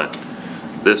you want?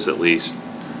 This, at least,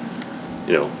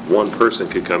 you know, one person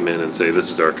could come in and say, this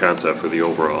is our concept for the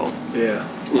overall. Yeah.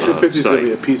 250 is going to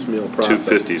be a piecemeal process.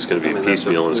 250 is going to be a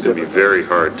piecemeal, and it's going to be very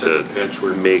hard to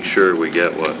make sure we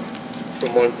get what.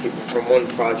 From one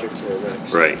project to the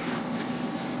next. Right.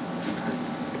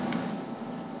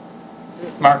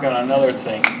 Mark, on another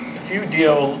thing, if you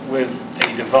deal with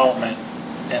a development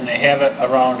and they have it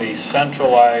around a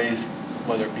centralized,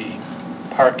 whether it be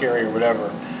park area or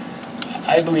whatever,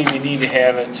 I believe you need to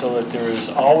have it so that there is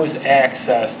always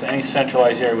access to any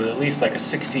centralized area with at least like a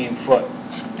 16-foot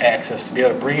access to be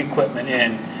able to bring equipment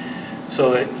in,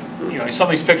 so that you know, some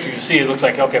of these pictures you see, it looks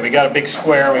like, okay, we got a big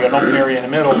square, we got an open area in the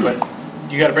middle, but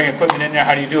you gotta bring equipment in there,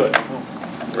 how do you do it?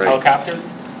 Right. Helicopter?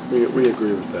 We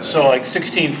agree with that. So like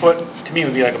 16 foot, to me,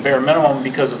 would be like a bare minimum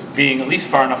because of being at least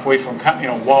far enough away from, you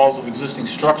know, walls of existing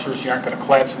structures, you aren't gonna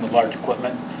collapse them with large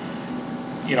equipment.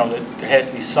 You know, that there has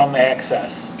to be some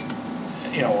access,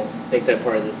 you know. Make that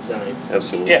part of the design.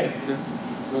 Absolutely. Yeah.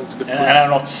 That's a good And point. I don't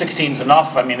know if 16 is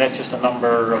enough, I mean, that's just a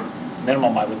number,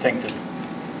 minimum, I would think, to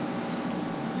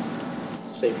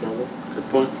Safe number. Good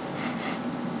point.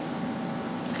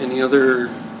 Any other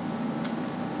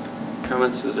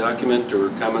comments to the document or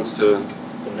comments to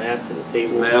The map to the the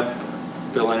table. map?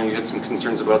 Bill, I know you had some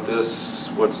concerns about this.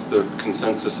 What's the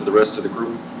consensus of the rest of the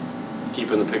group?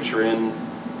 Keeping the picture in,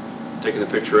 taking the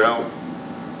picture out,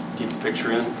 keep the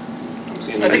picture in? I'm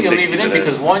seeing I think you'll that. leave it in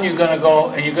because one, you're gonna go,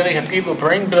 and you're gonna have people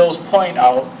bring Bill's point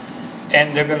out,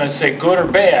 and they're gonna say good or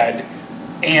bad,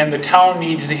 and the town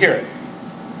needs to hear it.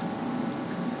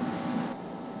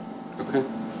 Okay.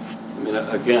 I mean,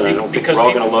 again, I don't think Because we're all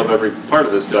people- gonna love every part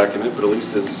of this document, but at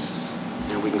least as,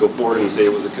 you know, we can go forward and say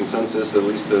it was a consensus, at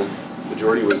least the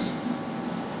majority was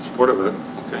supportive of it.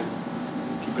 Okay,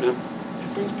 keep it in.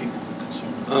 It brings people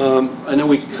concern. I know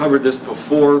we covered this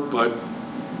before, but,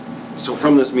 so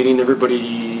from this meeting,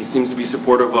 everybody seems to be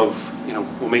supportive of, you know,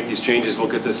 we'll make these changes, we'll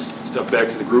get this stuff back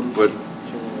to the group, but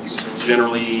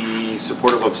generally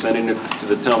supportive of sending it to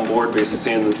the town board, basically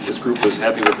saying that this group was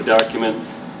happy with the document,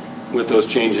 with those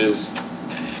changes,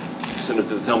 send it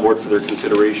to the town board for their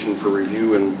consideration for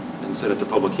review and send it to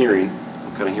public hearing.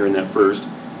 I'm kind of hearing that first.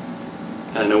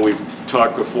 I know we've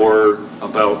talked before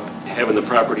about having the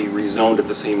property rezoned at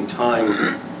the same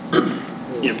time.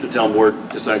 If the town board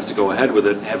decides to go ahead with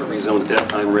it, have it rezoned at that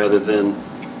time rather than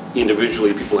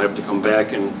individually people have to come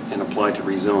back and apply to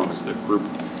rezone as the group.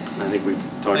 And I think we've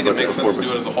I talked think it about that makes before. sense to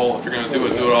do it as a whole. If you're gonna do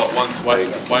it all at once.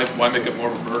 Why make it more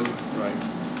of a burden? Right.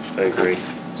 I agree.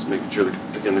 Just making sure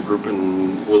that, again, the group,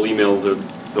 and we'll email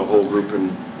the whole group and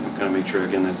kind of make sure,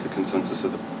 again, that's the consensus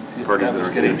of the parties That that was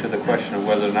are getting here. to the question of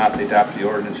whether or not they adopt the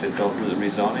ordinance and don't do the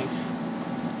rezoning.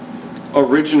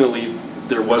 Originally,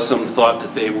 there was some thought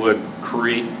that they would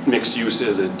create mixed use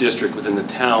as a district within the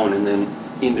town, and then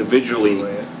individually,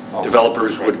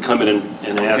 developers would come in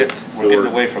and ask We're getting for,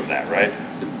 away from that, right?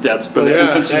 that's been the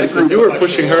Yeah, consensus of the group. you were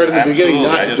pushing hard at the beginning Absolutely.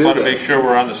 not I to just do want to that. make sure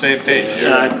we're on the same page here.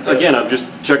 Again, I'm just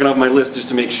checking off my list just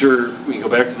to make sure we go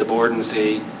back to the board and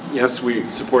say, yes, we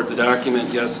support the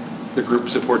document, yes, the group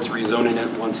supports rezoning it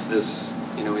once this,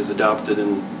 you know, is adopted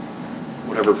in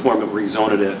whatever form it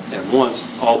rezoned it at once,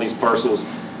 all these parcels.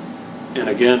 And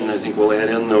again, I think we'll add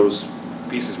in those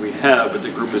pieces we have, but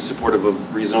the group is supportive of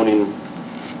rezoning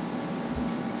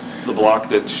the block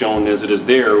that's shown as it is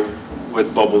there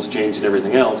with bubbles changed and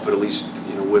everything else, but at least,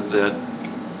 you know, with that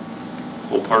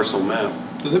whole parcel map.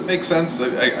 Does it make sense?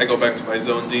 I go back to my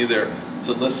zone D there,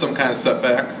 to list some kind of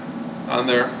setback on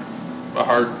there, a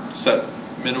hard set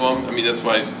minimum. I mean, that's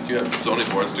why you have zoning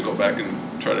boards to go back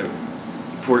and try to.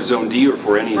 For Zone D or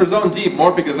for any? For zone D,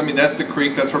 more because, I mean, that's the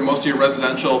creek, that's where most of your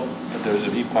residential. But there's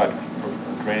an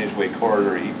EPOD, drainage way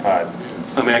corridor EPOD.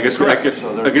 I mean, I guess we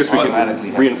automatically can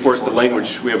have reinforce to the be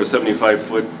language. We have a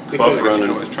 75-foot I buffer guess on you can it.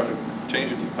 always try to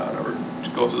change an EPOD or to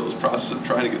go through those processes of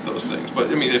trying to get those things. But,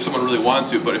 I mean, if someone really wanted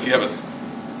to, but if you have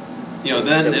you know,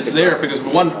 then it's there because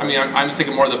one, I mean, I'm just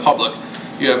thinking more of the public.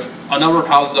 You have a number of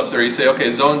houses up there, you say,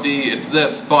 okay, zone D, it's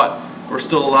this, but we're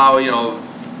still allow, you know,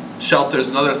 shelters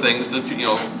and other things that, you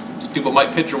know, people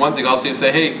might picture one thing, also you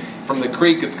say, hey, from the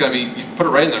creek, it's gonna be, you put it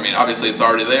right in there. I mean, obviously it's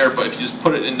already there, but if you just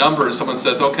put it in numbers, someone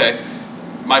says, okay,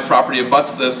 my property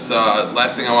abuts this,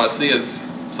 last thing I wanna see is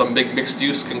some big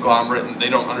mixed-use conglomerate, and they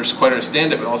don't quite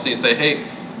understand it, but also you say, hey,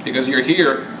 because you're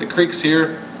here, the creek's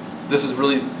here, this is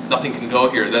really, nothing can go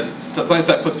here. Sometimes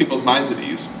that puts people's minds at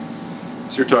ease.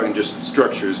 So you're talking just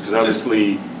structures, because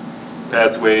obviously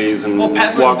pathways and Well, pathways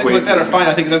and things walkways. like that are fine.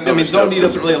 I think that, I mean, other zone D stuff,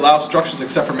 doesn't really allow structures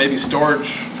except for maybe storage.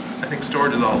 I think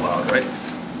storage is all allowed, right?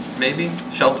 Maybe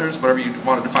shelters, whatever you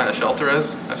want to define a shelter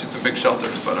as. I've seen some big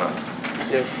shelters, but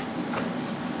Yeah.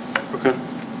 Okay.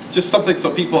 just something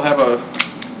so people have a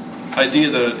idea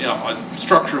that, you know, a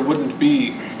structure wouldn't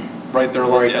be right there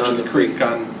along Right the edge on of the the creek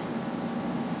on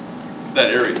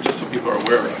that area, just so people are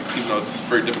aware of it, even though it's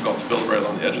very difficult to build right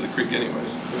along the edge of the creek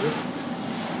anyways.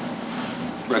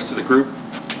 Rest of the group,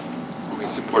 are we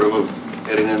supportive of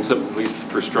adding in some, at least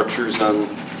for structures on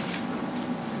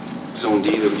Zone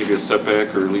D that would give you a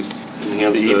setback or at least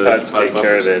enhance The the EPODs take care of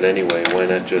buffers? that anyway, why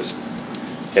not just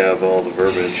have all the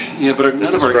verbiage Yeah, but to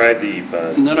none of our, describe the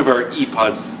EPOD, none of our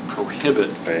EPODs prohibit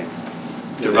right?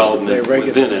 development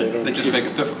within it. They just make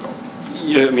it difficult.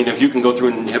 Yeah, I mean, if you can go through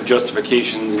and have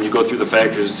justifications, and you go through the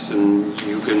factors, and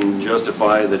you can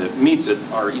justify that it meets it,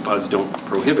 our EPODs don't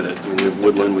prohibit it. I mean, we have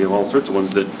woodland, we have all sorts of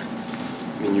ones that,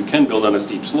 I mean, you can build on a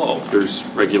steep slope. There's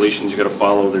regulations you gotta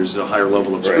follow, there's a higher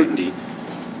level of scrutiny.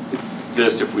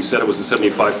 This, if we said it was a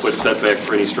 75-foot setback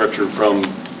for any structure from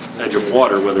edge of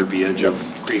water, whether it be edge of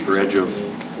creek or edge of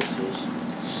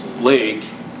lake,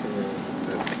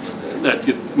 that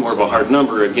gets more of a hard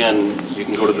number. Again, you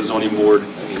can go to the zoning board.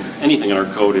 I mean, anything in our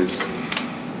code is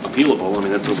appealable. I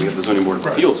mean, that's what we have the zoning board of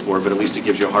appeals for, but at least it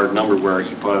gives you a hard number where our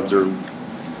EPODs are,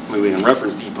 I mean, we can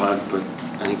reference the EPOD, but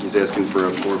I think he's asking for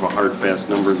a more of a hard, fast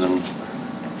number than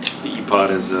the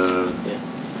EPOD is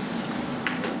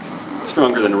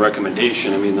stronger than a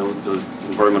recommendation. I mean, the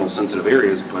environmental sensitive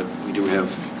areas, but we do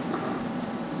have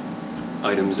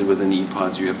items within the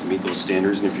EPODs, you have to meet those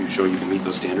standards, and if you show you can meet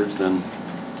those standards, then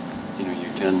you know,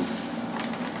 you can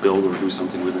build or do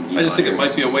something within the EPOD. I just think it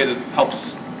might be a way that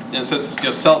helps, in a sense, you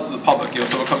know, sell it to the public. You know,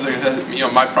 someone comes in and says, you know,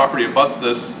 my property abuts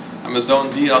this, I'm a zone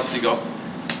D, and all of a sudden you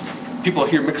go, people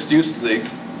hear mixed use, they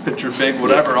picture big,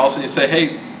 whatever, all of a sudden you say,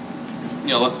 hey, you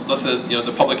know, let's say, you know,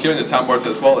 the public hearing, the town board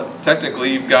says, well,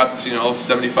 technically you've got, you know,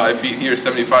 75 feet here,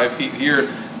 75 feet here,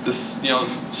 this, you know,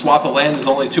 swath of land is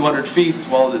only 200 feet,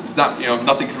 well, it's not, you know,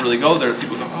 nothing can really go there.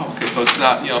 People go, oh, okay, so it's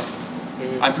not, you know,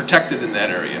 I'm protected in that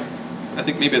area. I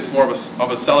think maybe it's more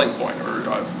of a selling point or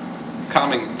a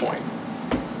calming point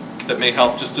that may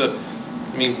help just to,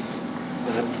 I mean,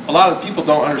 a lot of people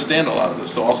don't understand a lot of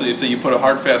this, so also you say you put a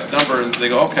hard, fast number and they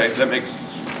go, okay, that makes,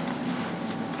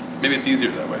 maybe it's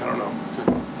easier that way, I don't know.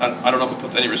 I don't know if it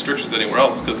puts any restrictions anywhere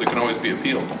else because it can always be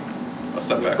appealed. A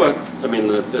setback. But, I mean,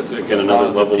 that's again another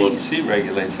level of... DEC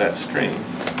regulates that stream.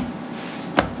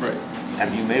 Right.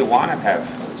 And you may want to have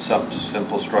some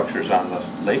simple structures on the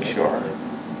lake shore.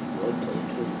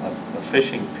 A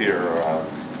fishing pier.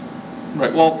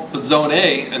 Right, well, but Zone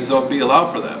A and Zone B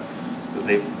allow for that.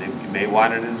 They may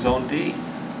want it in Zone D.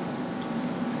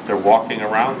 If they're walking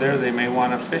around there, they may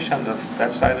want to fish on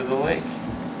that side of the lake.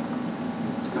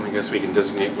 And I guess we can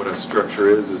designate what a structure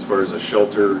is as far as a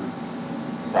shelter.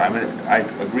 I mean, I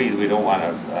agree we don't want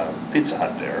a Pizza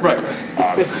Hut there. Right,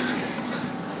 right.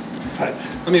 But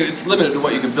I mean, it's limited to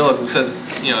what you can build. It says,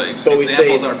 you know, So we say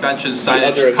examples are benches, other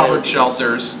signage, covered amenities.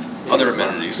 shelters, other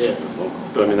amenities.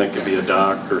 But I mean, that could be a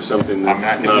dock or something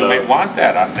that's you not may a... want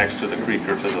that on next to the creek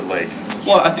or to the lake.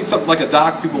 Well, I think something like a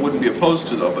dock people wouldn't be opposed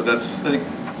to though, but that's, I think,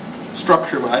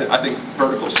 structure, I think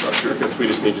vertical structure. I guess we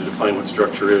just need to define what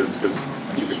structure is, because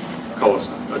you could call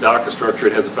a dock a structure,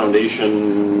 it has a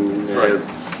foundation, it has...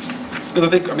 Because I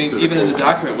think, I mean, even in the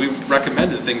document, we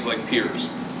recommended things like piers.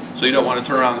 So you don't want to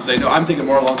turn around and say, no, I'm thinking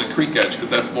more along the creek edge, because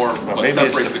that's more Well, what maybe it's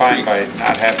separates the defined creek. by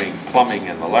not having plumbing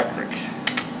and electric.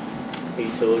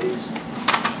 Utilities.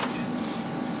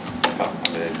 Well, I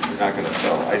mean, you're not going to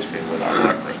sell ice cream without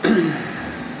electric.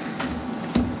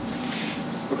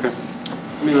 Okay.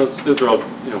 I mean, those are all,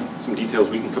 you know, some details.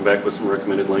 We can come back with some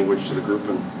recommended language to the group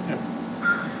and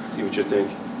see what you think.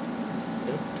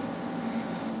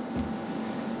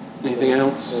 Anything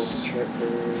else?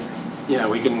 Yeah,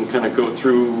 we can kind of go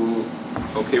through,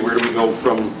 okay, where do we go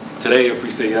from today if we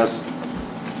say yes?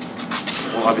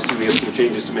 Well, obviously we have some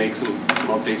changes to make, some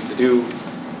updates to do.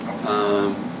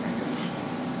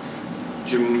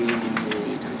 Jim,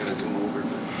 you kind of got to zoom over,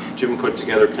 but Jim put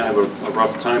together kind of a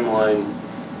rough timeline.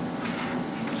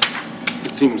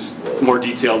 It seems more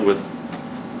detailed with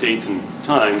dates and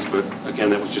times, but again,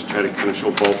 that was just try to kind of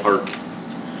show ballpark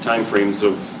timeframes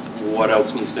of what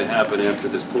else needs to happen after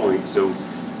this point. So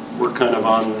we're kind of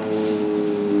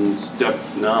on step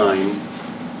 9.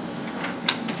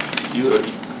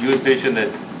 You envision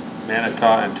that Manitou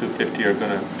and 250 are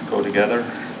going to go together,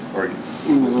 or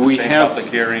we have public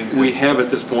hearings? We have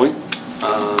at this point.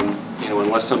 You know,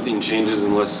 unless something changes,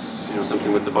 unless you know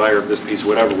something with the buyer of this piece,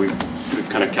 whatever, we've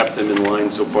kind of kept them in line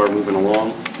so far, moving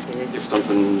along. If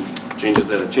something changes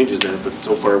that, it changes that. But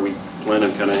so far, we plan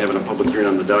on kind of having a public hearing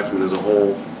on the document as a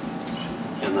whole,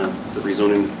 and the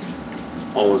rezoning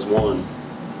all as one.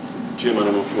 Jim, I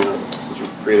don't know if you want to, since you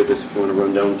created this, if you want to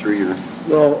run down through your...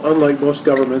 Well, unlike most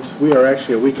governments, we are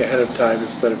actually a week ahead of time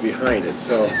instead of behind it,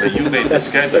 so... But you made the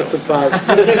schedule. That's a positive.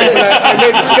 I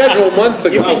made the schedule months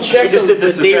ago. You can check the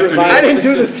date revised. I didn't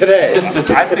do this today.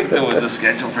 I think there was a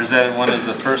schedule presented in one of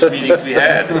the first meetings we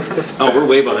had. Oh, we're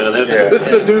way behind on that. Yeah. This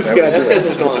is the new schedule. That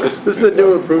schedule's gone. This is the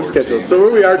new improved schedule. So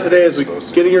where we are today is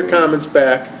getting your comments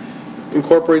back,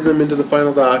 incorporating them into the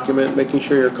final document, making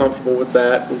sure you're comfortable with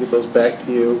that. We'll get those back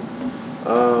to you.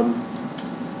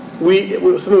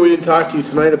 Something we didn't talk to you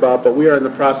tonight about, but we are in the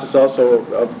process also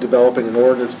of developing an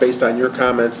ordinance based on your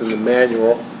comments in the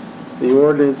manual. The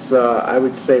ordinance, I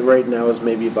would say right now is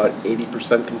maybe about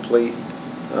 80% complete.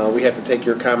 We have to take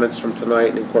your comments from tonight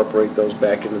and incorporate those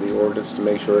back into the ordinance to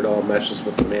make sure it all meshes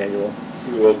with the manual.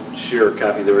 We'll share a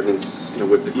copy of the ordinance,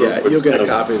 with the group. Yeah, you'll get a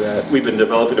copy of that. We've been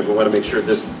developing it, but we want to make sure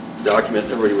this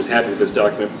document, everybody was happy with this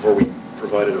document before we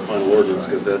provided a final ordinance,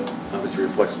 because that obviously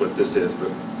reflects what this is, but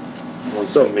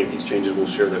once we make these changes, we'll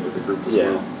share that with the group as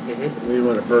well. We don't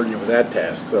want to burden you with that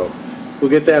task, so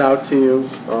we'll get that out to you.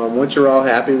 Once you're all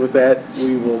happy with that,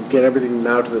 we will get everything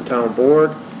now to the town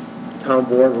board. Town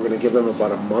board, we're going to give them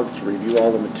about a month to review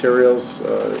all the materials,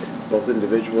 both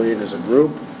individually and as a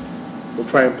group. We'll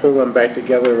try and pull them back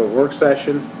together at a work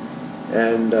session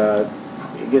and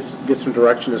get some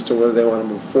direction as to whether they want to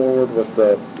move forward with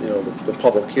the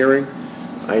public hearing.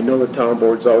 I know the town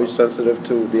board's always sensitive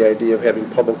to the idea of having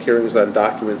public hearings on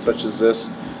documents such as this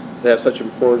that have such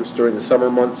importance during the summer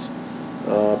months,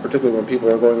 particularly when people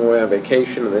are going away on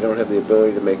vacation and they don't have the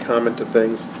ability to make comment to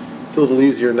things. It's a little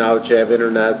easier now that you have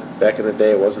internet. Back in the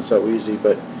day it wasn't so easy,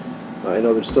 but I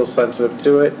know they're still sensitive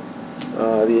to it.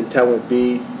 The intent would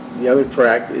be, the other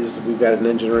track is we've got an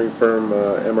engineering firm,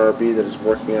 MRB, that is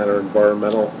working on our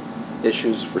environmental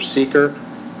issues for seeker.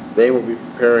 They will be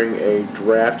preparing a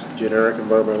draft generic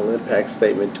environmental impact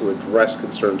statement to address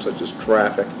concerns such as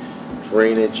traffic,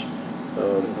 drainage,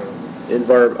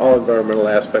 all environmental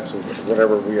aspects of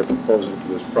whatever we are proposing for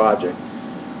this project.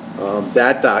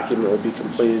 That document will be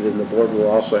completed, and the board will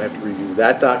also have to review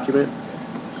that document.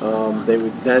 They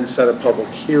would then set a public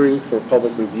hearing for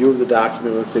public review of the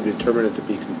document once they determine it to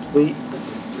be complete.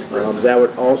 That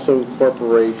would also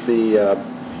incorporate the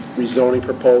rezoning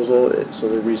proposal, so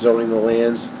they're rezoning the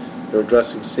lands, they're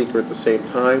addressing seeker at the same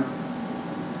time.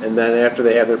 And then after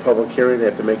they have their public hearing, they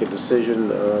have to make a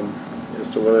decision as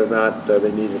to whether or not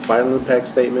they need a final impact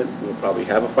statement. We'll probably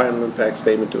have a final impact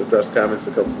statement to address comments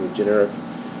that come from the generic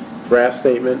draft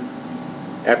statement.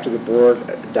 After the board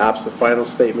adopts the final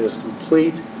statement is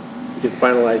complete, we can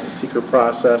finalize the seeker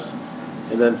process,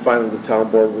 and then finally the town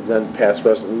board would then pass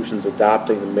resolutions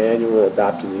adopting the manual,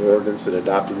 adopting the ordinance, and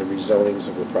adopting the rezonings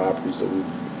of the properties that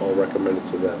we've all recommended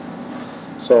to them.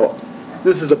 So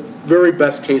this is the very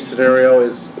best case scenario.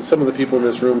 Is some of the people in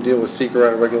this room deal with seeker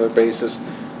on a regular basis.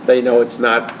 They know it's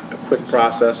not a quick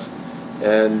process,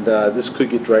 and this could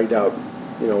get dragged out,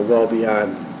 well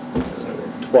beyond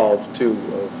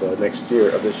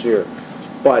 12/2 of this year.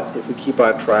 But if we keep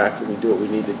on track and we do what we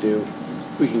need to do,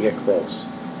 we can get close.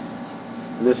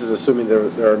 And this is assuming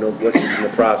there are no glitches in the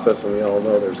process, and we all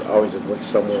know there's always a glitch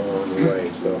somewhere along the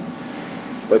way. So,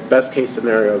 but best case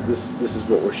scenario, this is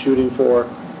what we're shooting for,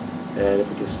 and if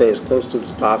we can stay as close to it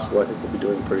as possible, I think we'll be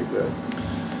doing pretty good.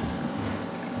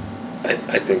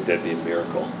 I think that'd be a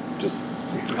miracle.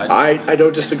 I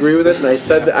don't disagree with it, and I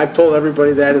said that I've told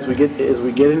everybody that as we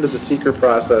get into the seeker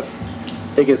process,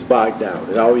 it gets bogged down.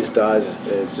 It always does.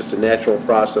 It's just a natural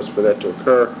process for that to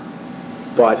occur.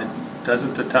 But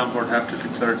doesn't the town board have to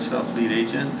declare itself lead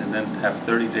agent and then have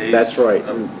 30 days? That's right.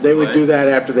 And they would do that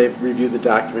after they've reviewed the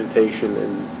documentation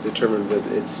and determined that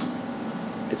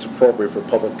it's appropriate for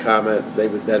public comment. They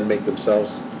would then make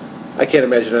themselves. I can't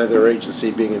imagine another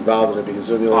agency being involved in it because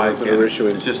they're the only ones that are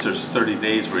issuing. It's just there's 30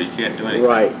 days where you can't do anything.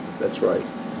 Right, that's right.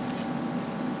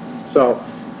 So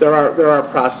there are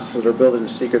processes that are built into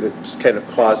seeker that just kind of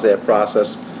cause that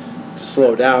process to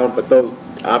slow down, but those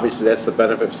obviously that's the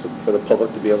benefit for the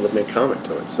public to be able to make comment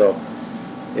to it. So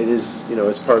it is,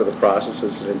 it's part of the process.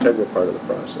 It's an integral part of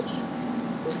the process.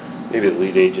 Maybe the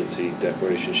lead agency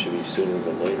declaration should be sooner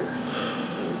than later.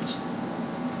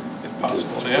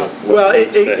 Possible, yeah. Well,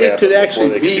 it could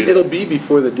actually be, it'll be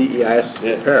before the DEIS is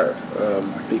prepared,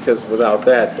 because without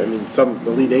that, I mean, the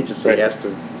lead agency has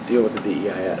to deal with the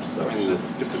DEIS. So. I mean,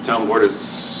 if the town board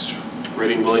is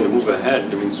ready and willing to move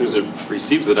ahead, I mean, as soon as it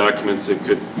receives the documents, it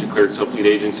could declare itself lead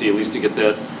agency, at least to get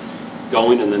that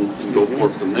going and then go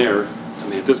forth from there. I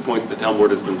mean, at this point, the town board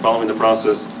has been following the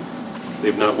process.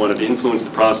 They've not wanted to influence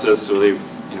the process, so they've,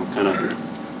 kind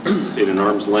of stayed at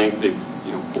arm's length. They've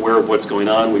aware of what's going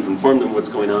on. We've informed them what's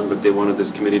going on, but they wanted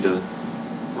this committee to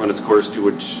run its course, do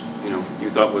what you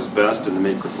thought was best, and to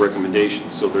make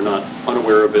recommendations. So they're not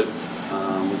unaware of it.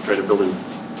 We've tried to build in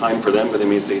time for them, but they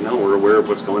may say, no, we're aware of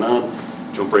what's going on.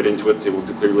 Jump right into it, say we'll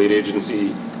declare lead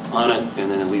agency on it,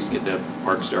 and then at least get that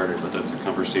park started. But that's a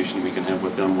conversation we can have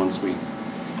with them once we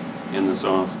end this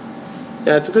off.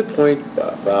 Yeah, it's a good point,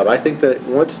 Bob. I think that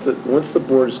once the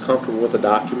board is comfortable with the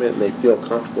document and they feel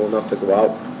comfortable enough to go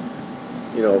out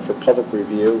for public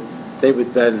review, they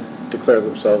would then declare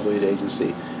themselves lead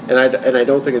agency. And I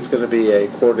don't think it's going to be a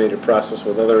coordinated process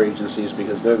with other agencies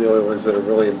because they're the only ones that are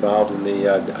really involved in the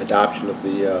adoption of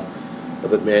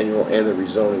the manual and the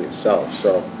rezoning itself.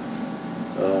 So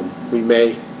We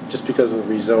may, just because of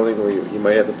the rezoning, where you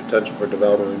might have the potential for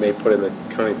development, we may put in the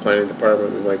county planning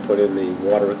department, we might put in the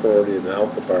water authority and the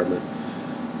health department.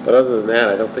 But other than that,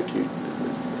 I don't think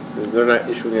they're not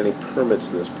issuing any permits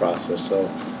in this process, so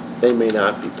they may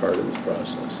not be part of this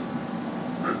process.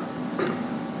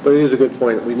 But it is a good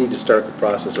point. We need to start the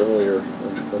process earlier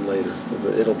than later,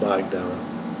 because it'll bog down.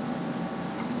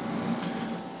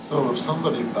 So if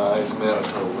somebody buys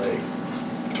Manitou Lake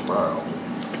tomorrow,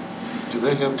 do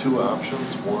they have two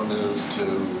options? One is to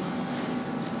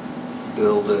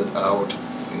build it out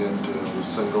into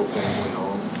single-family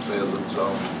homes as it's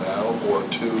zoned now, or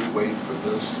two, wait for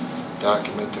this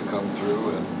document to come through,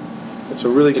 and It's a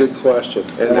really good question.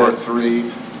 And or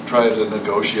three, try to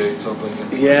negotiate something in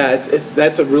between? yeah,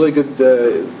 that's a really good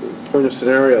point of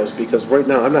scenarios, because right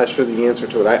now, I'm not sure the answer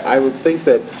to it. I would think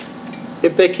that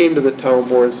if they came to the town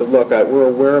board and said, look, we're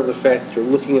aware of the fact that you're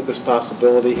looking at this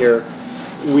possibility here,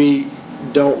 we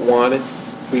don't want it,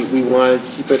 we want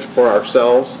to keep it for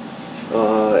ourselves,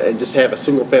 and just have a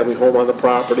single-family home on the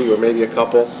property, or maybe a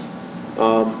couple.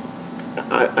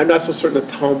 I'm not so certain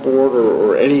the town board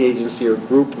or any agency or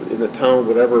group in the town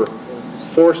would ever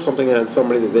force something on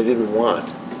somebody that they didn't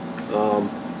want.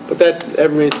 But that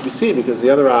remains to be seen, because the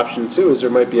other option too is there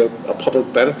might be a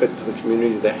public benefit to the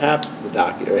community to have the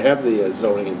document, or have the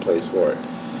zoning in place for it.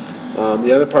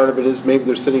 The other part of it is maybe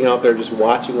they're sitting out there just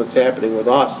watching what's happening with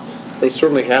us. They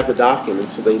certainly have the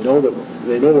documents, so they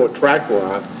know what track we're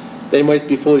on. They might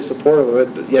be fully supportive of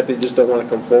it, but yet they just don't want to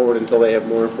come forward until they have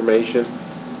more information,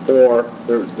 or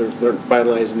they're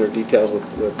finalizing their details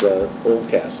with Old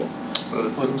Castle. But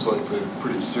it seems like they're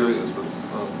pretty serious, but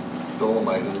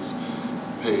Dolomite has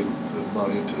paid the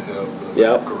money to have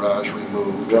the garage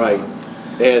removed. Right,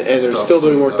 and they're still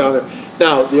doing work down there.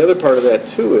 Now, the other part of that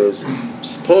too is,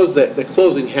 suppose that the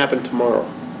closing happened tomorrow,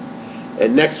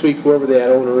 and next week whoever that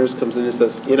owner is comes in and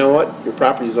says, you know what, your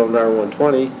property's owned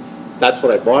R120, that's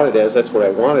what I bought it as, that's what I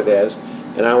want it as,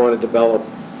 and I want to develop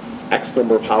X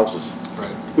number of houses.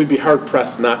 Right. We'd be hard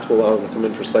pressed not to allow them to come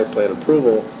in for site plan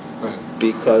approval, Right.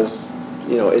 because,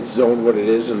 you know, it's zoned what it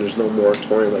is and there's no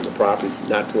moratorium on the property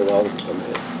not to allow them to come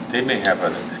in. They may have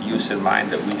a use in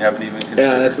mind that we haven't even considered.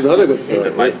 Yeah, that's another good point.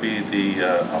 It might be the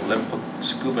Olympic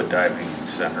Scuba Diving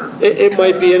Center. It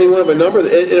might be any one of a number.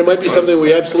 It might be something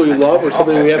we absolutely love or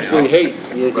something we absolutely hate.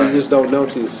 You just don't know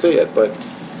till you see it, but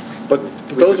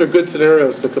those are good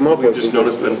scenarios to come up with. We've just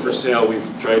noticed been for sale,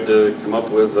 we've tried to come up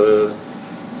with a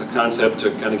concept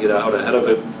to kind of get out ahead of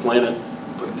it, plan it,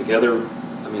 put it together.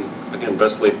 I mean, again,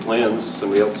 best laid plans,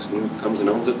 somebody else who comes and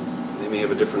owns it, they may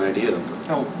have a different idea.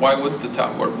 Now, why would the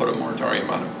town board put a moratorium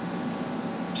on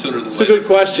it sooner than later? It's a good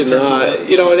question.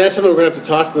 You know, and that's something we're going to have to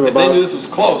talk to them about. If they knew this was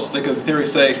close, they could in theory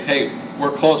say, hey,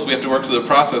 we're close, we have to work through the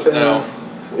process now.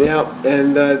 Yeah,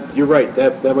 and you're right.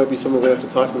 That might be something we have to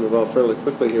talk to them about fairly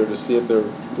quickly here to see if they're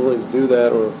willing to do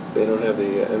that, or if they don't have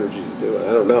the energy to do it.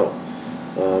 I don't know.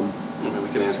 I mean, we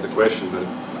can ask the question, but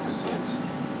obviously it's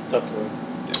up to them.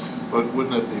 But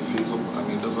wouldn't it be feasible? I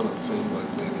mean, doesn't it seem like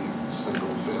maybe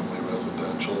single-family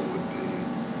residential would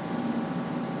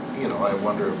be, you know, I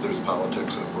wonder if there's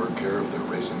politics at work here, if they're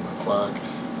racing the clock,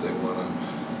 if they want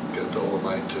to get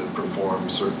Dolomite to perform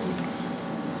certain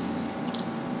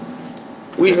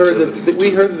We heard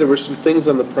that there were some things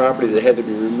on the property that had to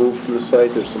be removed from the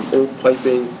site. There's some old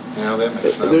piping. Yeah, that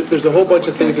makes sense. There's a whole bunch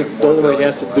of things that Dolomite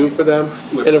has to do for them.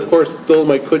 And of course,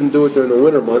 Dolomite couldn't do it during the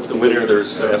winter months. the winter,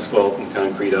 there's asphalt and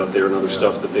concrete out there and other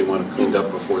stuff that they want cleaned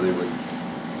up before they would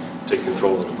take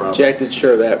control of the property. Jack did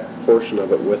share that portion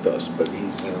of it with us, but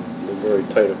he's been very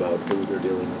tight about who they're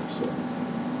dealing with.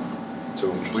 So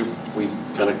we've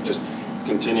kind of just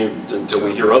continued until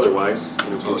we hear otherwise,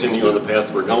 you know, continue on the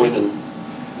path we're going, and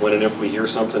when and if we hear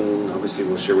something, obviously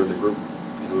we'll share with the group,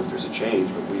 you know, if there's a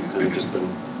change, but we've kind of just been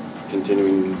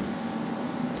continuing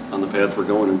on the path we're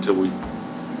going until we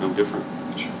know different.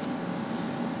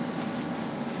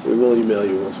 We will email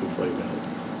you once we find out.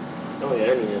 Oh,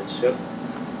 yeah, any news, yep.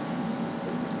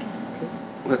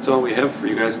 That's all we have for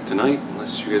you guys tonight,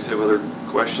 unless you guys have other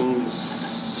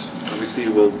questions. Obviously,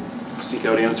 we'll seek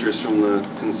out answers from the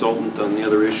consultant on the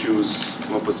other issues,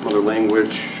 come up with some other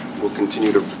language. We'll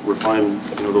continue to refine,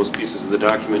 you know, those pieces of the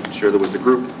document, share them with the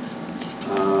group.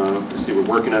 Obviously, we're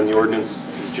working on the ordinance.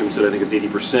 As Jim said, I think it's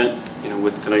 80%, you know,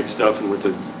 with tonight's stuff and with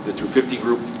the 250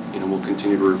 group. You know, we'll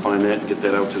continue to refine that and get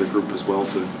that out to the group as well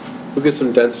to We'll get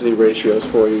some density ratios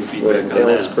for you, Feedback on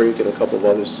Ellis that. Creek and a couple of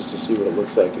others, just to see what it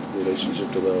looks like in relationship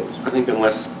to those. I think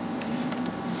unless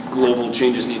global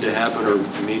changes need to happen or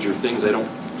major things, I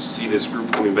don't see this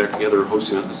group coming back together,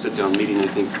 hosting a sit-down meeting. I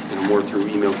think, you know, more through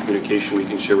email communication we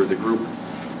can share with the group,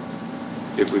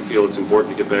 if we feel it's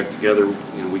important to get back together,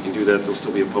 you know, we can do that. There'll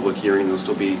still be a public hearing, there'll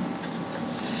still be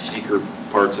seeker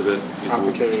parts of it. You know,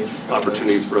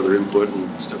 opportunities for other input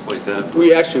and stuff like that.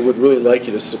 We actually would really like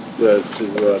you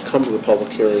to come to the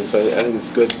public hearings. I think it's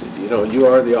good, you know, you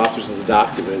are the authors of the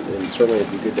document, and certainly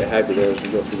it'd be good to have you there as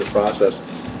we go through the process.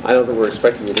 I don't think we're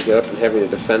expecting you to get up and having to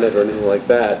defend it or anything like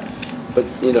that, but,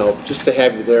 you know, just to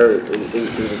have you there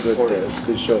is a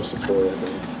good show of support, I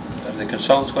think. Are the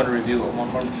consultants going to review it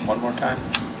one more time?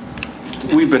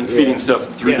 We've been feeding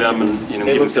stuff through them and, you know,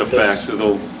 They giving looked at stuff back, this so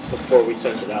they'll... Before we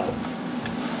sent it out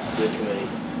to the committee.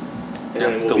 And Yeah,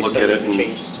 then we'll they'll be look at it sending the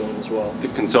and- changes to them as well. The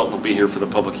consultant will be here for the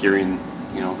public hearing,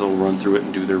 you know, they'll run through it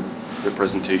and do their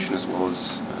presentation as well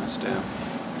as staff.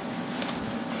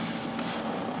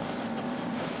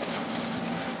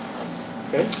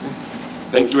 Okay?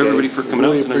 Thank you, everybody, for coming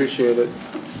out Really tonight. appreciate it.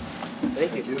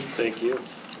 Thank you. Thank you.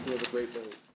 You have a great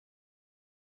day.